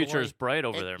in their Lake future Orion. is bright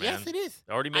over there, man. Yes, it is.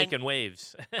 They're already making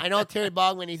waves. I know Terry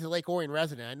Bogman, he's a Lake Orion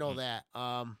resident. I know that.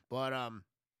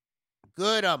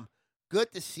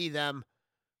 Good to see them.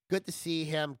 Good to see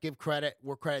him give credit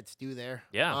where credit's due there.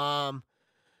 Yeah.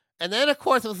 And then, of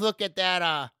course, let's look at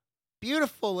that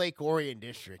beautiful Lake Orion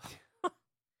district.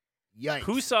 Yikes.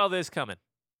 Who saw this coming?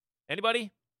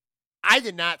 Anybody? I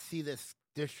did not see this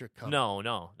district coming. No,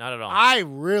 not at all. I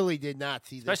really did not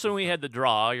see this. Especially when we had the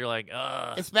draw, you're like,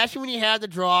 ugh. Especially when you had the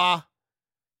draw.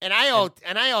 And I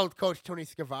owed Coach Tony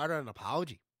Scavardo an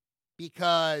apology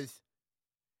because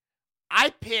I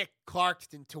picked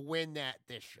Clarkston to win that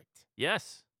district.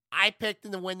 Yes. I picked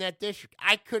him to win that district.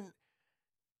 I couldn't,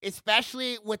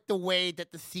 especially with the way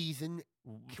that the season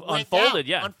Unfolded,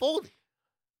 yeah. Unfolded.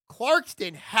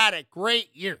 Clarkston had a great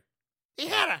year. They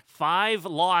had 5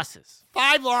 losses.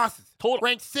 5 losses. Total.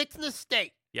 Ranked 6th in the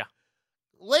state. Yeah.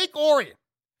 Lake Orion,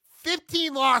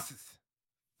 15 losses.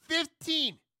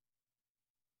 15.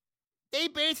 They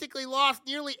basically lost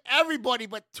nearly everybody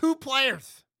but 2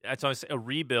 players. That's what I'm saying. A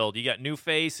rebuild. You got new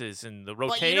faces and the But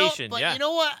rotation. you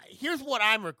know what? Here's what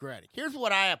I'm regretting. Here's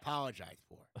what I apologize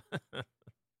for.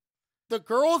 The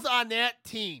girls on that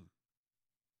team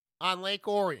on Lake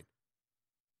Orion,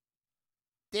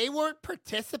 they weren't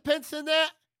participants in that,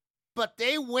 but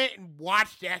they went and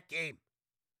watched that game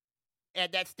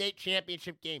at that state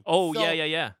championship game. Oh, So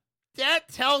yeah. That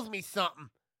tells me something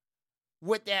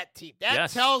with that team. That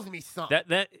Yes. tells me something.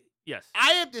 Yes.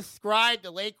 I have described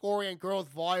the Lake Orion girls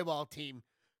volleyball team,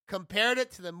 compared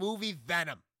it to the movie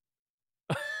Venom.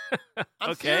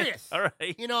 I'm okay. serious. All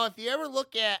right. You know, if you ever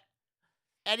look at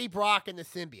Eddie Brock and the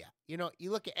Symbiote, you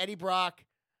look at Eddie Brock,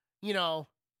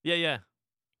 Yeah.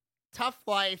 tough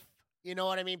life, you know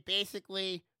what I mean?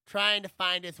 Basically trying to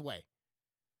find his way.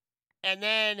 And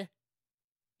then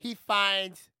he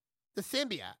finds the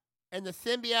Symbiote. And the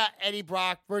Symbiote, Eddie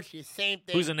Brock, virtually the same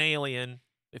thing. Who's an alien?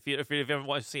 If you've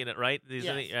ever seen it, right?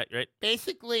 Yes. Right.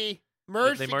 Basically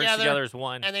merge They merge together as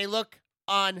one. and they look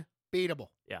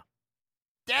unbeatable. Yeah.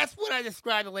 That's what I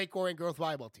describe the Lake Orion girls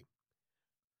volleyball team.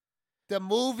 The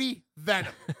movie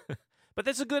Venom. But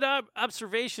that's a good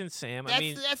observation, Sam.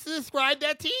 That's to describe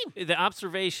that team. The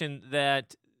observation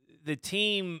that the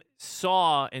team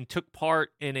saw and took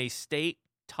part in a state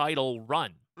title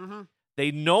run. Mm-hmm.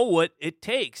 They know what it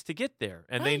takes to get there,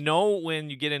 and they Right. know when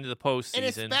you get into the postseason.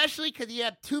 And especially because you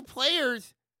have 2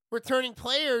 players, returning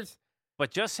players.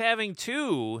 But just having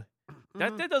 2,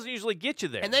 Mhm. that doesn't usually get you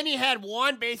there. And then you had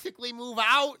one basically move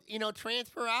out,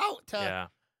 transfer out to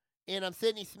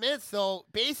Sydney Smith. So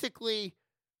basically,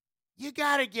 you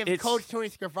got to give It's- Coach Tony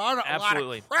Scavardo a lot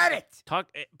absolutely. of credit.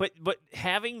 But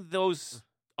having those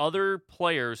other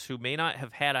players who may not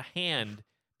have had a hand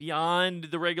beyond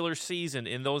the regular season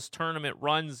in those tournament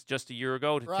runs just a year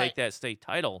ago to Right. take that state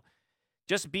title,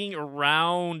 just being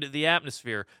around the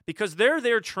atmosphere, because they're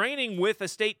there training with a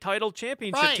state title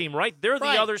championship Right. team, right? They're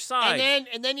Right. the other side.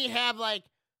 And then you have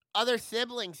other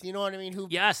siblings, you know what I mean,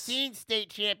 who've Yes. seen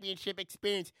state championship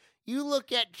experience. You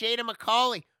look at Jada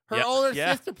McCauley. Her Yeah, older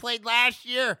yeah. sister played last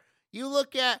year. You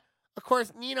look at, of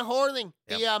course, Nina Horling.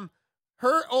 Yep.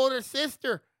 Her older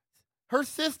sister, her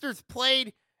sisters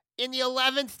played in the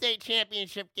 11th state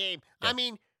championship game. Yeah. I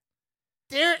mean,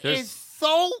 there's There's-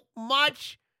 so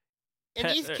much, and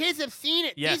Pe- these kids have seen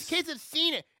it. yes. These kids have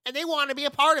seen it, and they want to be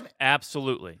a part of it.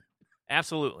 Absolutely.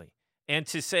 And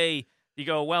to say, you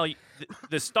go, well,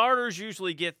 the starters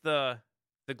usually get the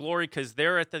glory because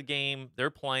they're at the game, they're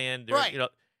playing, Right.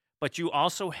 but you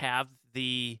also have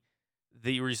the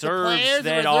reserves players, the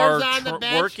that reserves are on the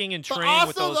bench, working and but training also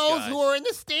with those guys. who are in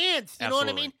the stands. You know what I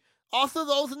Absolutely. mean? Also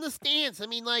those in the stands. I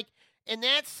mean, and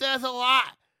that says a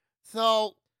lot.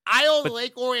 So I owe the But-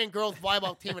 Lake Orion girls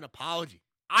volleyball team an apology.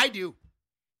 I do.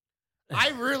 I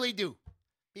really do.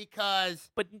 Because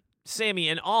But Sammy,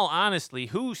 in all honesty,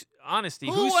 who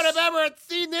would have ever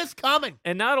seen this coming?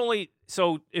 And not only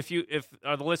so, if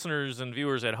the listeners and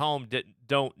viewers at home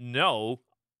don't know,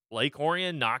 Lake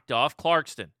Orion knocked off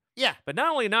Clarkston, Yeah. but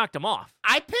not only knocked them off.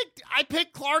 I picked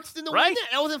Clarkston to win Right. that.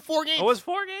 That was in 4 games. It was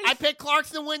 4 games. I picked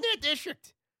Clarkston to win that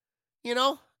district.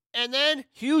 And then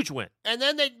Huge win.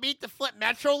 they beat the Flint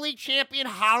Metro League champion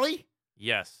Holly.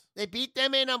 Yes. They beat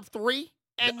them in 3.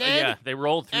 And then they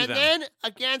rolled through And them. then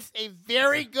against a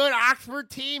very good Oxford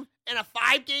team in a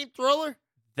 5-game thriller.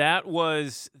 That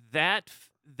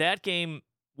game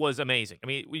was amazing. I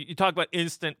mean, you talk about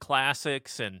instant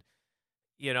classics, and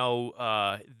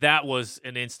that was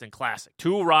an instant classic.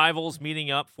 Two rivals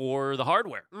meeting up for the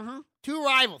hardware. Mm-hmm. Two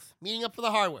rivals meeting up for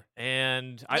the hardware.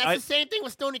 And that's the same thing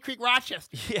with Stony Creek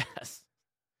Rochester. Yes.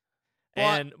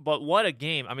 But what a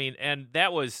game. I mean, and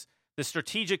that was the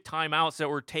strategic timeouts that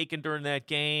were taken during that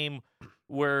game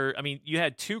where, I mean, you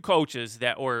had two coaches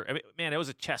that were, man, it was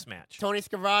a chess match. Tony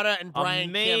Scavarda and Brian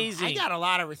Amazing. Kim. I got a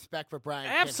lot of respect for Brian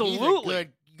Absolutely.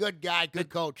 Kim. He's a good guy, good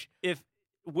coach. If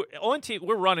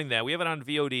we're running that. We have it on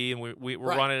VOD, and we're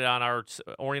running it on our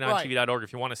OrionOnTV.org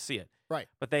if you want to see it. Right.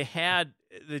 But they had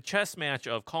the chess match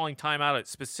of calling timeout at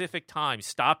specific times,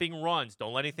 stopping runs,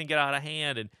 don't let anything get out of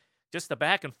hand, and just the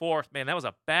back and forth. Man, that was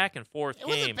a back and forth game.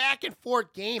 It was a back and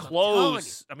forth game.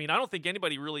 Close. I mean, I don't think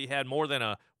anybody really had more than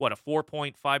a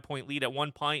 4-point, 5-point lead at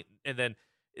one point, and then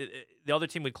the other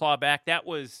team would claw back. It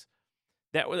was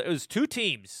two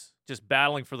teams just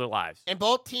battling for their lives. And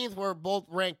both teams were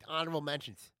ranked honorable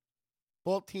mentions.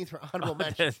 Both teams were honorable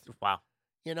mentions. Wow.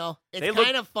 It's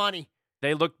kind of funny.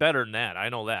 They look better than that. I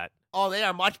know that. Oh, they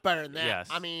are much better than that. Yes.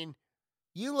 I mean,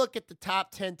 you look at the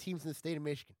top 10 teams in the state of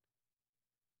Michigan.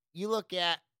 You look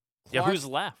at Clark, who's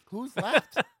left? Who's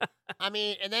left? I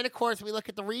mean, and then of course we look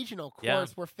at the regional. Of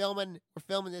course, we're filming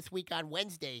this week on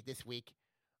Wednesday this week.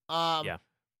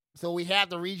 So we have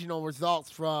the regional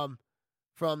results from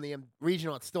the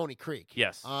regional at Stony Creek.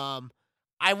 Yes.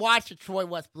 I watched the Troy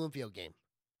West Bloomfield game,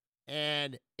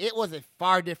 and it was a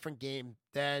far different game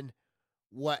than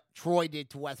what Troy did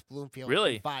to West Bloomfield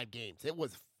in 5 games. It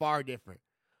was far different.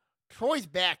 Troy's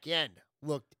back end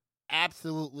looked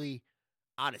absolutely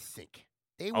out of sync.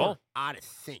 They were out of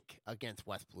sync against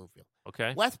West Bloomfield.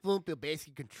 Okay. West Bloomfield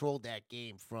basically controlled that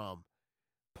game from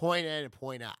point in and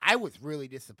point out. I was really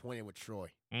disappointed with Troy.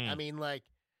 I mean,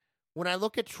 when I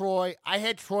look at Troy, I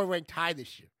had Troy ranked high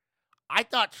this year. I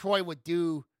thought Troy would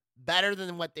do better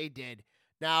than what they did.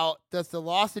 Now, does the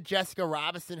loss of Jessica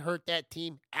Robinson hurt that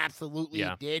team? Absolutely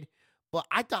it did. But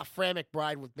I thought Fran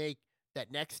McBride would make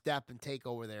that next step and take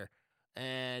over there.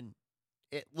 And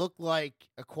it looked like,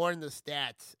 according to the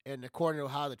stats and according to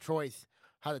how the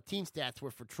team stats were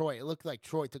for Troy, it looked like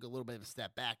Troy took a little bit of a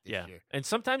step back this year. And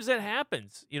sometimes that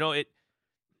happens. It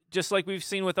just like we've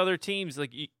seen with other teams,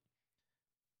 like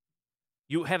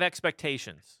you have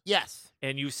expectations. Yes.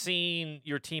 And you've seen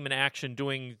your team in action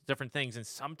doing different things, and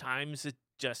sometimes it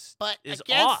just is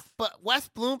off. But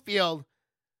West Bloomfield,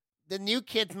 the new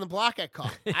kids on the block I call.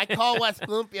 I call West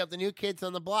Bloomfield the new kids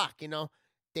on the block,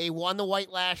 They won the white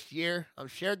last year.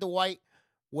 Shared the white,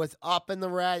 was up in the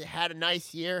red, had a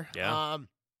nice year. Yeah.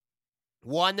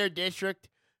 Won their district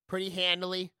pretty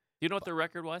handily. Do you know what their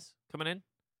record was coming in?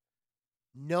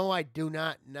 No, I do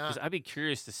not know. Because I'd be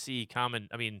curious to see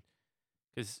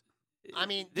because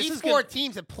these four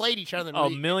teams have played each other a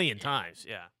million times.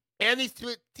 Yeah. And these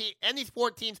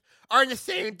four teams are in the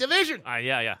same division.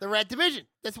 Yeah. The red division.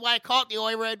 That's why I call it the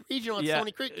Oi Red Regional at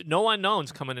Stony Creek. No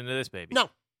unknowns coming into this baby. No.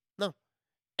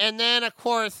 And then, of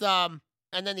course, and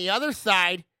then the other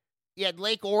side, you had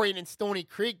Lake Orion and Stony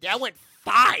Creek. That went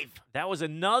 5. That was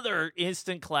another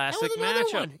instant classic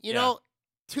matchup. One.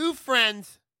 Two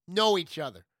friends know each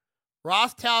other.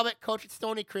 Ross Talbot, coach at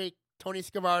Stony Creek. Tony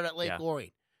Scavarda at Lake Orion.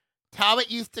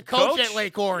 Talbot used to coach at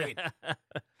Lake Orion.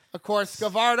 Of course,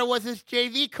 Scavarda was his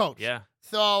JV coach. Yeah.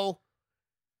 So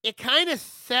it kind of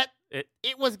set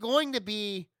it was going to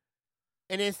be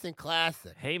an instant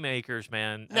classic. Haymakers,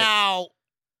 man. Now,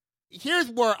 here's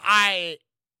where I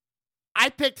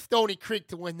picked Stony Creek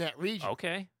to win that region.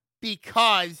 Okay.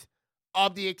 Because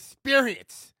of the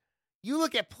experience. You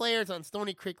look at players on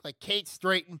Stony Creek like Kate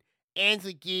Strayton,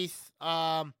 Ansley Geese.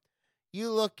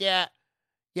 You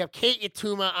have Kate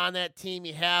Yatuma on that team.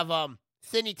 You have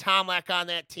Sydney Tomlak on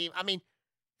that team. I mean,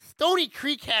 Stony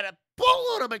Creek had a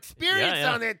boatload of experience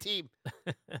on that team.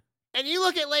 And you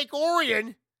look at Lake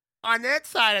Orion on that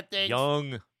side of things.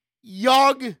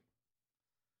 Young,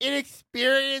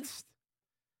 inexperienced.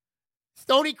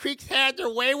 Stony Creek's had their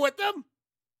way with them.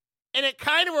 And it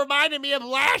kind of reminded me of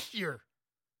last year.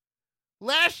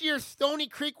 Last year, Stony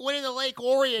Creek went into Lake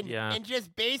Orion and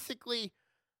just basically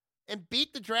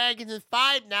beat the Dragons in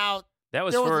 5. Now, that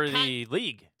was for the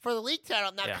league. For the league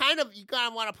title. Now, kind of, you kind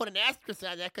of want to put an asterisk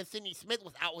on that because Sydney Smith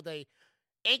was out with a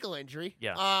ankle injury.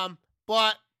 Yeah.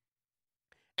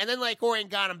 And then Lake Orion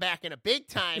got him back in a big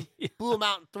time, blew him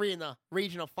out in 3 in the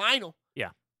regional final. Yeah.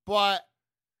 But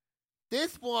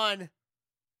this one,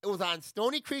 it was on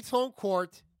Stony Creek's home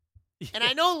court. And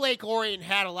I know Lake Orion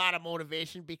had a lot of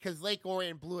motivation because Lake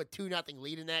Orion blew a 2-0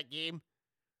 lead in that game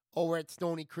over at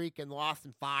Stony Creek and lost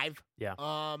in 5. Yeah.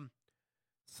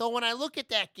 So when I look at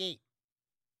that game,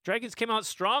 Dragons came out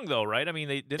strong though, right? I mean,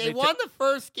 they won the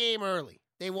first game early.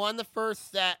 They won the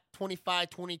first set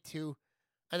 25-22.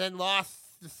 and then lost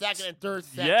the second and third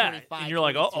set. Yeah, and you're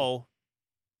like, 25-22. uh-oh.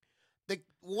 The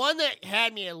one that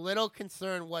had me a little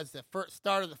concerned was the first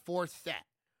start of the fourth set,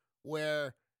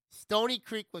 where Stony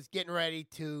Creek was getting ready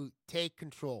to take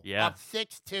control. Yeah. Up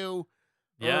 6-2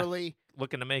 Yeah. early.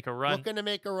 Looking to make a run. Looking to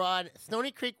make a run.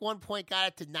 Stony Creek 1 point got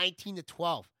it to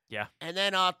 19-12. Yeah. And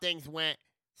then all things went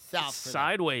south. for them.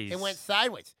 Sideways. It went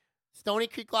sideways. Stony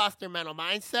Creek lost their mental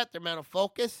mindset, their mental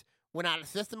focus, went out of the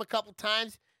system a couple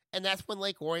times, and that's when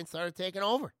Lake Orion started taking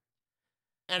over.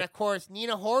 And, of course,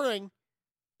 Nina Horing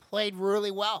played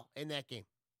really well in that game.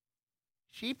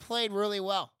 She played really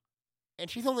well. And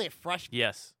she's only a freshman.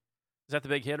 Yes. Is that the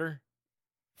big hitter?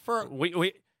 For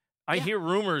I Yeah. hear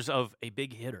rumors of a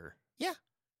big hitter. Yeah.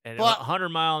 And But 100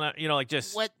 mile an hour, like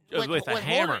just with a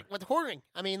hammer. Horing, with Horing,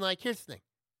 I mean, like, here's the thing.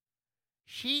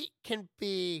 She,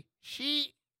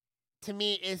 to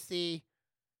me,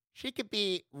 she could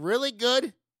be really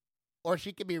good or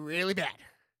she could be really bad.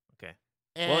 Okay.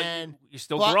 And you're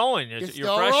still but growing. you're You're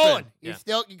still freshman. rolling. Yeah.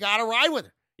 You got to ride with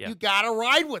her. Yeah. You got to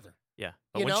ride with her. Yeah.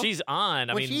 But you when know? she's on,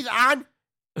 When she's on,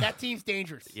 that team's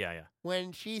dangerous. yeah.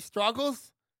 When she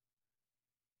struggles,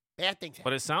 bad things happen.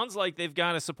 But it sounds like they've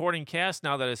got a supporting cast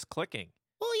now that is clicking.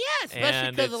 Well, yeah, especially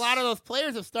And because a lot of it's- those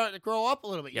players have started to grow up a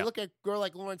little bit. Yeah. You look at a girl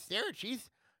like Lauren Starrett; she's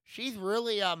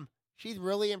really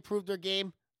improved her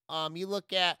game. You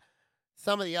look at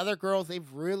some of the other girls;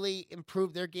 they've really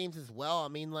improved their games as well. I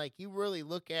mean, like you really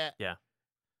look at Yeah.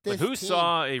 this But who team.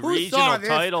 saw a Who regional saw this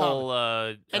title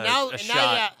coming? And a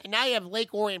shot? now you have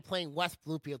Lake Orion playing West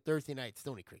Bloomfield Thursday night, at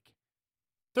Stony Creek.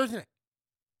 Thursday night.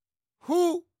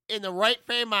 Who in the right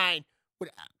frame of mind would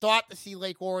thought to see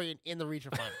Lake Orion in the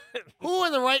regional final? Who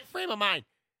in the right frame of mind?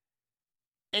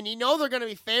 And you know they're going to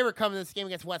be favored coming to this game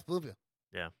against West Bloomfield.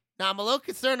 Yeah. Now I'm a little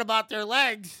concerned about their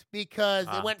legs because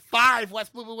they went 5,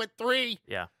 West Bloomfield went 3.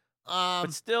 Yeah. Um,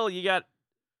 But still, you got.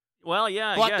 Well,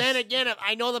 yeah. but I guess. then again,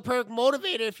 I know the perfect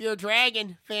motivator if you're a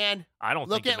Dragon fan. I don't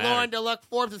Look think at it Lauren matters. DeLuc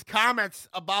Forbes' comments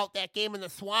about that game in the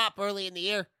swamp early in the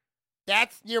year.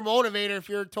 That's your motivator if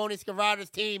you're Tony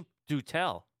Scavarda's team. Do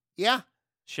tell. Yeah.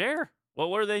 Share. What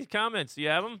were they comments? Do you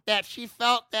have them? That she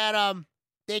felt that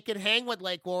they could hang with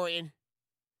Lake Orion.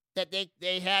 That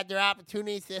they had their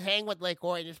opportunities to hang with Lake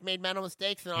Orion, just made mental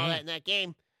mistakes and all that in that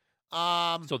game.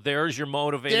 So there's your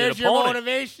motivated There's opponent. your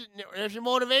motivation. There's your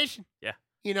motivation. Yeah.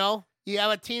 You know, you have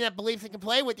a team that believes it can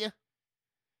play with you.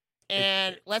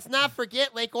 And let's not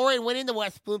forget, Lake Orion went into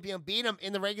West Bloomfield and beat them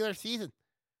in the regular season.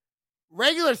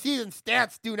 Regular season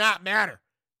stats do not matter.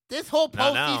 This whole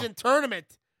Not now. postseason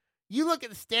tournament, you look at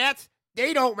the stats,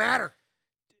 they don't matter.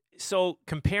 So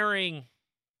comparing,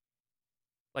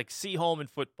 like Seaholm in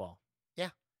football. Yeah.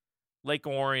 Lake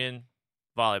Orion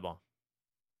volleyball.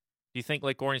 Do you think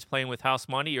Lake Orion's playing with house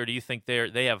money, or do you think they're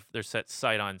set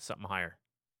sight on something higher?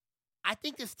 I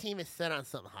think this team is set on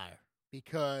something higher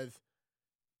because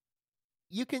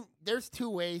there's two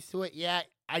ways to it. Yeah,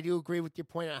 I do agree with your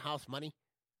point on house money.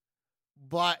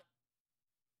 But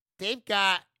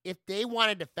if they want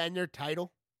to defend their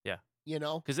title, Yeah. you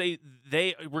know, Because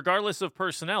they regardless of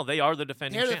personnel, they are the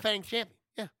defending they're the champ. defending champion.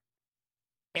 Yeah.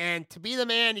 And to be the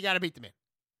man, you got to beat the man.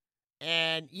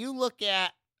 And you look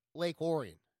at Lake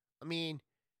Orion. I mean,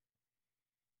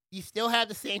 you still have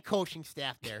the same coaching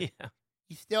staff there. Yeah.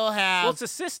 You still have. Well, it's a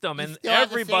system, you and still have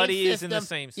the same everybody is in the system.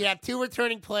 same system. You have 2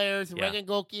 returning players, Yeah. Reagan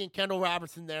Goki and Kendall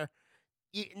Robertson there.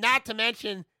 Not to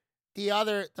mention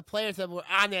the players that were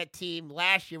on that team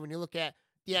last year. When you look at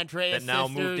the Andreas That now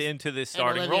sisters moved into the and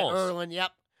starting Olivia roles. Erlin,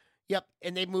 yep,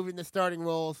 and they moved into starting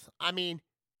roles. I mean,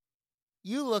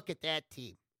 you look at that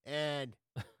team, and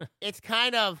it's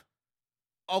kind of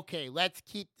okay. Let's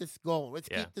keep this going. Let's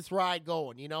Yeah. keep this ride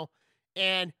going. You know,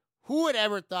 and who would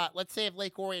ever thought? Let's say if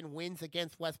Lake Orion wins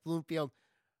against West Bloomfield,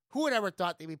 who would ever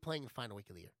thought they'd be playing the final week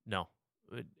of the year? No.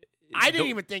 I didn't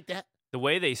even think that. The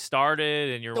way they started,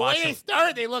 and you're The watching. way they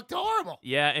started, they looked horrible.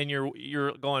 Yeah, and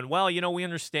you're going, well, we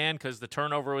understand because the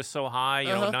turnover was so high.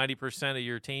 90% of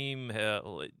your team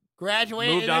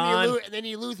Graduated, moved and then on. and then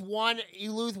you lose one.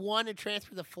 You lose one and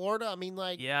transfer to Florida. I mean,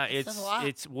 like, yeah, that says a lot.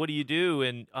 it's what do you do?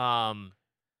 And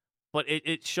but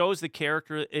it shows the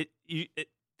character.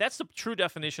 That's the true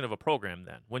definition of a program.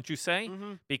 Then, wouldn't you say?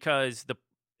 Mhm. Because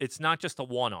it's not just a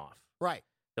one-off. Right,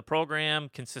 The program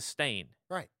can sustain.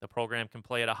 right. The program can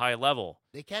play at a high level.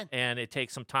 They can. And it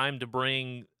takes some time to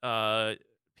bring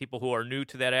people who are new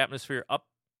to that atmosphere up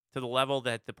to the level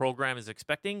that the program is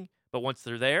expecting. But once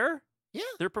they're there, Yeah,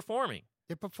 they're performing.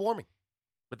 they're performing.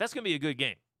 But that's going to be a good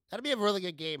game. That'll be a really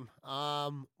good game.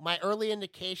 My early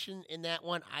indication in that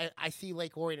one, I see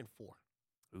Lake Orion in 4.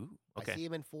 Ooh, I okay. see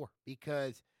him in 4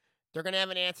 because they're going to have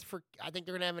an answer for. I think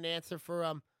they're going to have an answer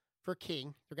for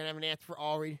King. They're going to have an answer for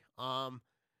Already.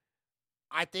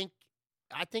 I think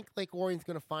Lake Orion's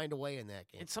going to find a way in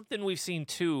that game. It's something we've seen,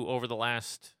 too, over the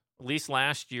at least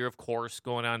last year, of course,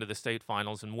 going on to the state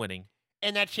finals and winning.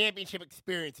 And that championship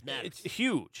experience matters. It's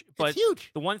huge. But it's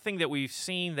huge. The one thing that we've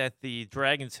seen that the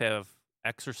Dragons have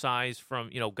exercised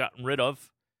from, gotten rid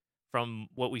of from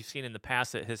what we've seen in the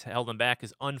past that has held them back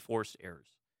is unforced errors.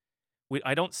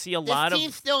 I don't see a lot of... This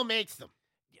team still makes them.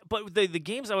 But the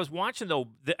games I was watching, though,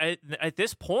 at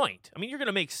this point, I mean, you're going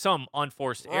to make some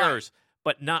unforced errors,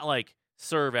 but not like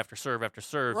serve after serve after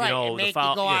serve. Right, and make you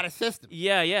go out of system.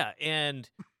 Yeah. And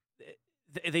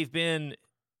they've been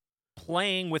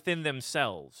playing within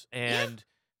themselves, and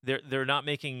they're not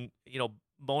making,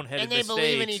 boneheaded mistakes. And they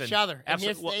believe in each other. And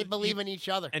they believe in each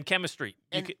other. And chemistry.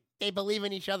 And they believe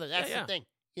in each other. That's the thing.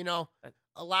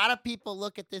 A lot of people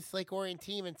look at this Lake Orion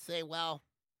team and say, well,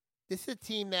 this is a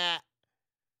team that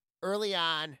early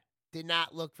on did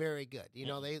not look very good.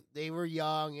 They were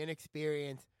young,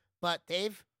 inexperienced, but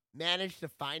they've managed to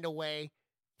find a way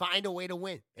to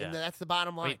win. And that's the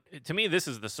bottom line. I mean, to me, this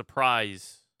is the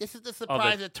surprise. This is the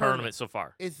surprise of the tournament so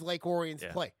far. Is Lake Orion's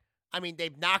play. I mean,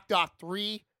 they've knocked off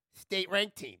 3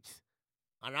 state-ranked teams.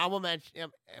 Honorable mention,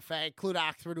 if I include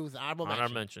Oxford, who's honorable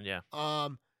mention.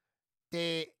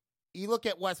 You look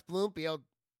at West Bloomfield,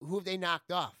 who have they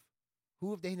knocked off?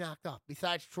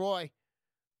 Besides Troy,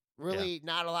 really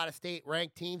not a lot of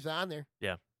state-ranked teams on there.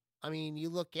 Yeah. I mean, you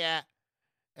look at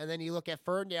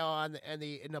Ferndale in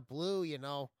the blue,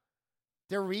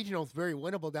 their regional's very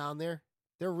winnable down there.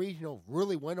 Their regional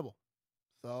really winnable.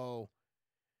 So,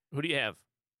 who do you have?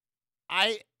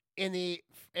 In the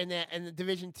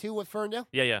Division 2 with Ferndale.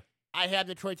 Yeah. I have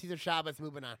Detroit Caesar Chavez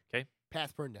moving on. Okay.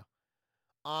 Past Ferndale.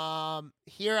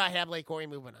 Here I have Lake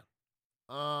Orion moving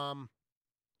on.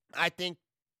 I think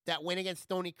that win against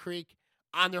Stony Creek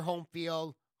on their home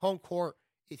court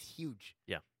is huge.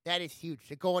 Yeah. That is huge.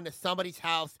 To go into somebody's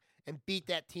house and beat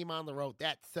that team on the road,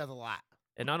 that says a lot.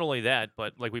 And not only that,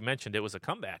 but like we mentioned, it was a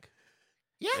comeback.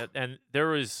 Yeah. And there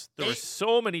were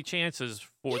so many chances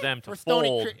for them to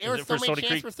fold. Creek. There was so many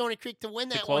chances for Stony Creek to win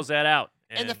that to close that out.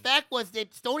 And the fact was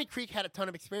Stony Creek had a ton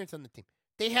of experience on the team.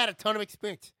 They had a ton of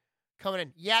experience coming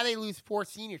in. Yeah, they lose 4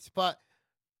 seniors, but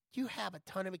you have a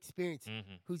ton of experience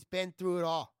who's been through it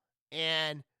all.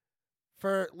 And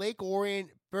for Lake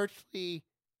Orion, virtually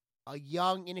a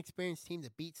young, inexperienced team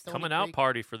that beats Stony Creek. Coming out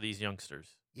party for these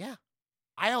youngsters. Yeah.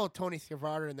 I owe Tony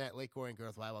Scavarder and that Lake Orion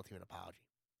girls volleyball team an apology.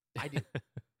 I do.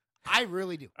 I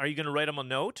really do. Are you going to write them a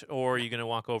note, or are you going to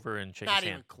walk over and shake his hand?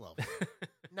 Not even close.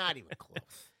 Not even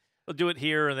close. We'll do it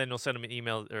here, and then we'll send them an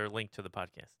email or a link to the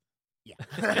podcast. Yeah.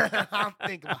 I'll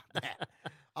think about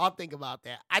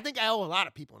that. I think I owe a lot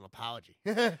of people an apology.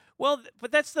 Well,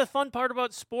 but that's the fun part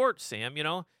about sports, Sam.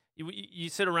 You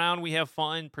sit around, we have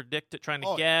fun, predict it, trying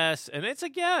to guess, and it's a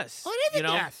guess. Oh, it is a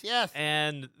guess, yes.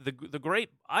 And the great,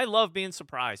 I love being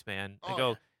surprised, man. I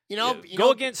go,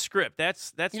 go against script.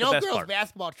 That's the best girls part.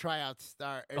 Basketball tryouts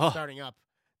are starting up.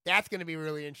 That's going to be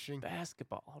really interesting.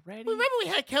 Basketball already? Remember we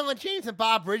had Kellen James and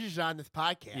Bob Bridges on this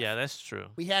podcast. Yeah, that's true.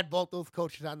 We had both those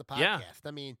coaches on the podcast. Yeah.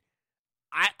 I mean,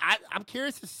 I'm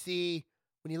curious to see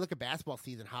when you look at basketball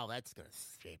season how that's going to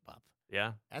shape up.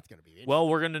 Yeah, that's going to be interesting. Well,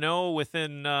 we're going to know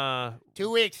within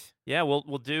 2 weeks. Yeah,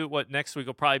 we'll do what next week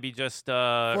will probably be just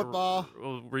football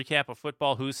recap of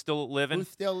football. Who's still living? And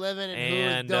who's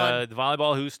done. The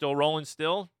volleyball. Who's still rolling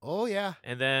still? Oh yeah.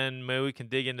 And then maybe we can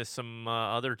dig into some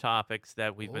other topics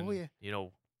that we've been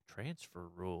transfer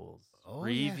rules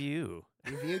review.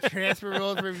 Yeah. Review transfer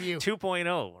rules review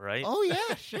 2.0, right? Oh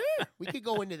yeah, sure. We could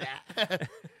go into that.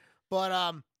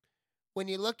 But when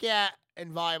you look at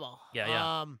in volleyball,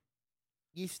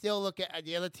 you still look at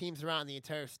the other teams around the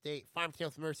entire state. Farmington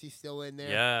Mercy's still in there.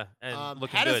 Yeah, and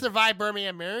looking had good. to survive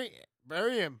Birmingham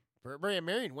Marion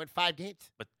went 5 games.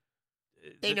 But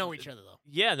they know each other, though.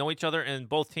 Yeah, know each other, and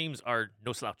both teams are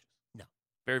no slouches. No.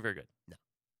 Very, very good. No.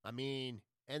 I mean,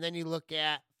 and then you look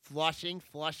at Flushing.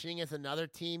 Flushing is another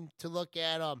team to look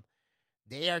at.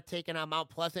 They are taking on Mount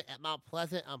Pleasant at Mount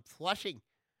Pleasant. Flushing,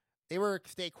 they were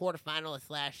state quarterfinalists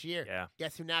last year. Yeah.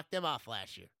 Guess who knocked them off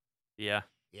last year? Yeah.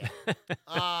 Yeah.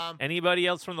 Anybody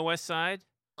else from the west side?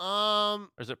 Or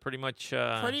is it pretty much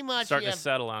starting to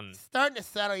settle on? Starting to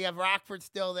settle. You have Rockford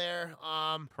still there.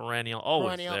 Perennial,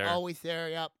 always there.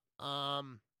 Yep.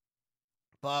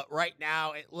 But right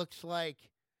now it looks like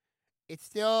it's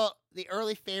still the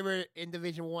early favorite in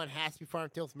Division 1 has to be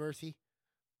Farmington Mercy.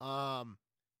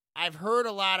 I've heard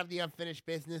a lot of the unfinished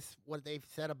business, what they've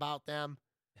said about them.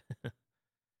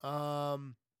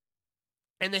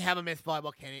 And they have a Miss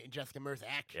Volleyball candidate in Jessica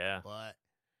Merz-Action. Yeah.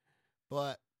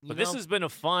 But this has been a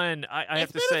fun, I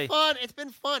have to say. It's been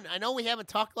fun. I know we haven't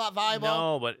talked a lot volleyball.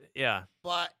 No, but yeah.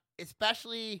 But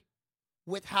especially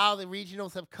with how the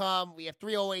regionals have come. We have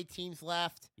 3 OA teams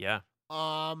left. Yeah.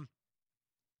 The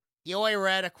OA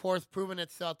Red, of course, proven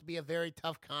itself to be a very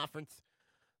tough conference.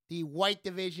 The white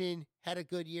division had a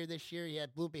good year this year. You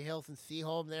had Bloomfield Hills and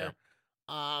Seaholm there.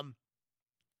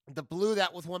 The blue,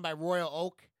 that was won by Royal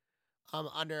Oak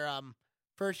under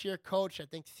first-year coach, I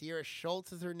think Sierra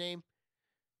Schultz is her name.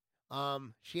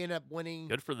 She ended up winning.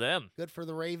 Good for them. Good for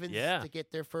the Ravens to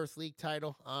get their first league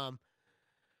title.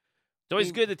 It's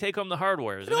always good to take home the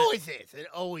hardware, isn't it? It always is. It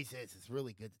always is. It's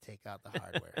really good to take out the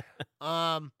hardware.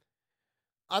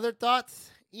 Other thoughts,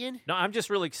 Ian? No, I'm just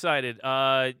really excited.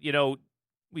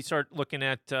 We start looking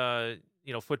at,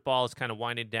 football is kind of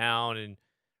winding down, and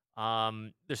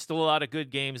there's still a lot of good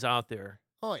games out there.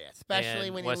 Oh, yeah,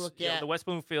 especially when you look at the West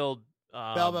Bloomfield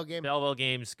Belleville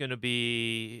game is going to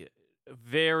be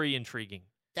very intriguing.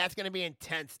 That's going to be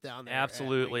intense down there.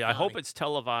 Absolutely. I hope it's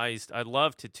televised. I'd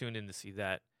love to tune in to see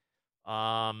that.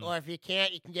 Or if you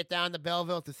can't, you can get down to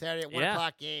Belleville. It's a Saturday at 1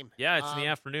 o'clock game. Yeah, it's in the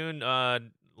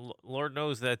afternoon. Lord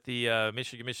knows that the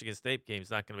Michigan State game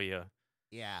is not going to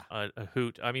be a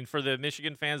hoot. I mean, for the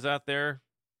Michigan fans out there,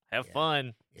 have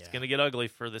fun. It's going to get ugly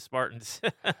for the Spartans.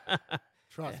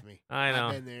 Trust me. I know.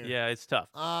 I've been there. Yeah, it's tough.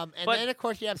 Then, of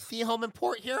course, you have Seaholm and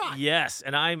Port Huron. Yes,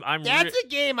 and That's a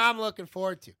game I'm looking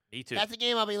forward to. Me too. That's a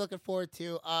game I'll be looking forward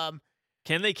to.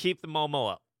 Can they keep the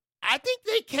Momo up? I think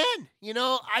they can.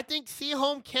 I think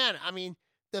Seaholm can. I mean,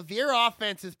 the Veer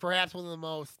offense is perhaps one of the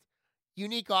most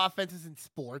unique offenses in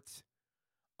sports.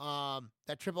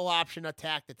 That triple option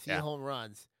attack that Seaholm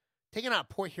runs. Taking out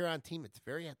a Port Huron team, it's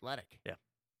very athletic. Yeah.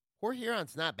 Port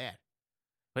Huron's not bad.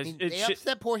 But they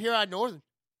upset Port Huron Northern.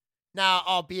 Now,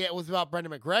 albeit it was about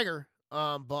Brendan McGregor,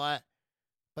 but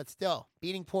still,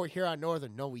 beating Port Huron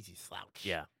Northern, no easy slouch.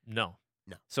 Yeah, no.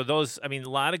 No. So a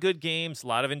lot of good games, a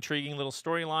lot of intriguing little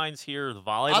storylines here. The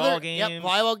volleyball games. Yep,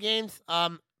 volleyball games.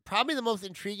 Probably the most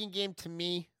intriguing game to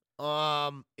me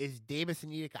is Davis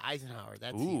and Utica Eisenhower.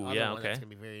 That's the other one that's going to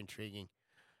be very intriguing.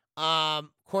 Of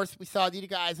course, we saw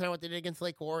Utica Eisenhower what they did against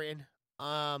Lake Orion.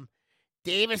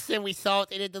 Davison, we saw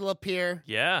what they did to Lapeer.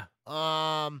 Yeah.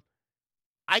 I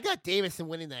got Davison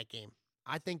winning that game.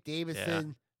 I think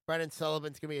Davison, Brennan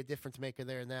Sullivan's going to be a difference maker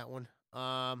there in that one.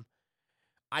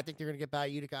 I think they're going to get by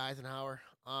Utica Eisenhower.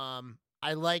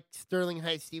 I like Sterling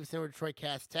Heights, Stevenson over Detroit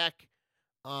Cass Tech.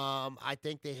 I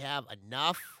think they have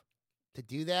enough to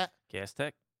do that. Cass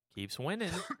Tech keeps winning.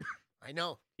 I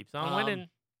know. Keeps on winning.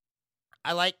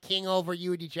 I like King over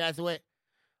UD Jesuit.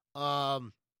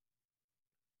 And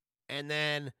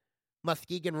then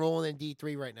Muskegon rolling in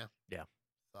D3 right now. Yeah.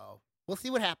 So we'll see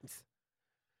what happens.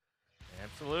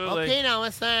 Absolutely. Okay, now I'm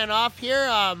going to sign off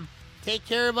here. Take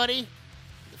care, everybody.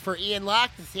 For Ian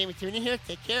Locke, the Sammy Tooney here.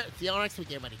 Take care. See you all next week,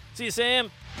 everybody. See you, Sam.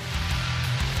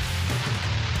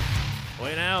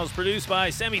 Boy Now is produced by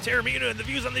Sammy Taramina, and the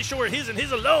views on this show are his and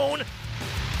his alone.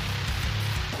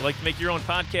 If you'd like to make your own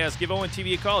podcast, give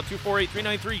ONTV a call at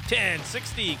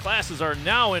 248-393-1060. Classes are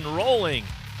now enrolling.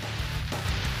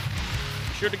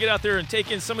 Be sure to get out there and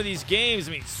take in some of these games.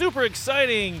 I mean, super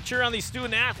exciting. Cheer on these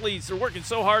student athletes. They're working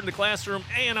so hard in the classroom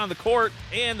and on the court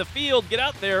and the field. Get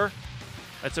out there.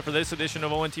 That's it for this edition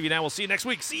of ONTV Now. We'll see you next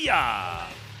week. See ya.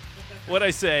 What'd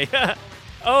I say?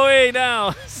 OA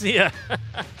Now. See ya.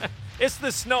 It's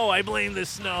the snow. I blame the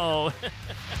snow.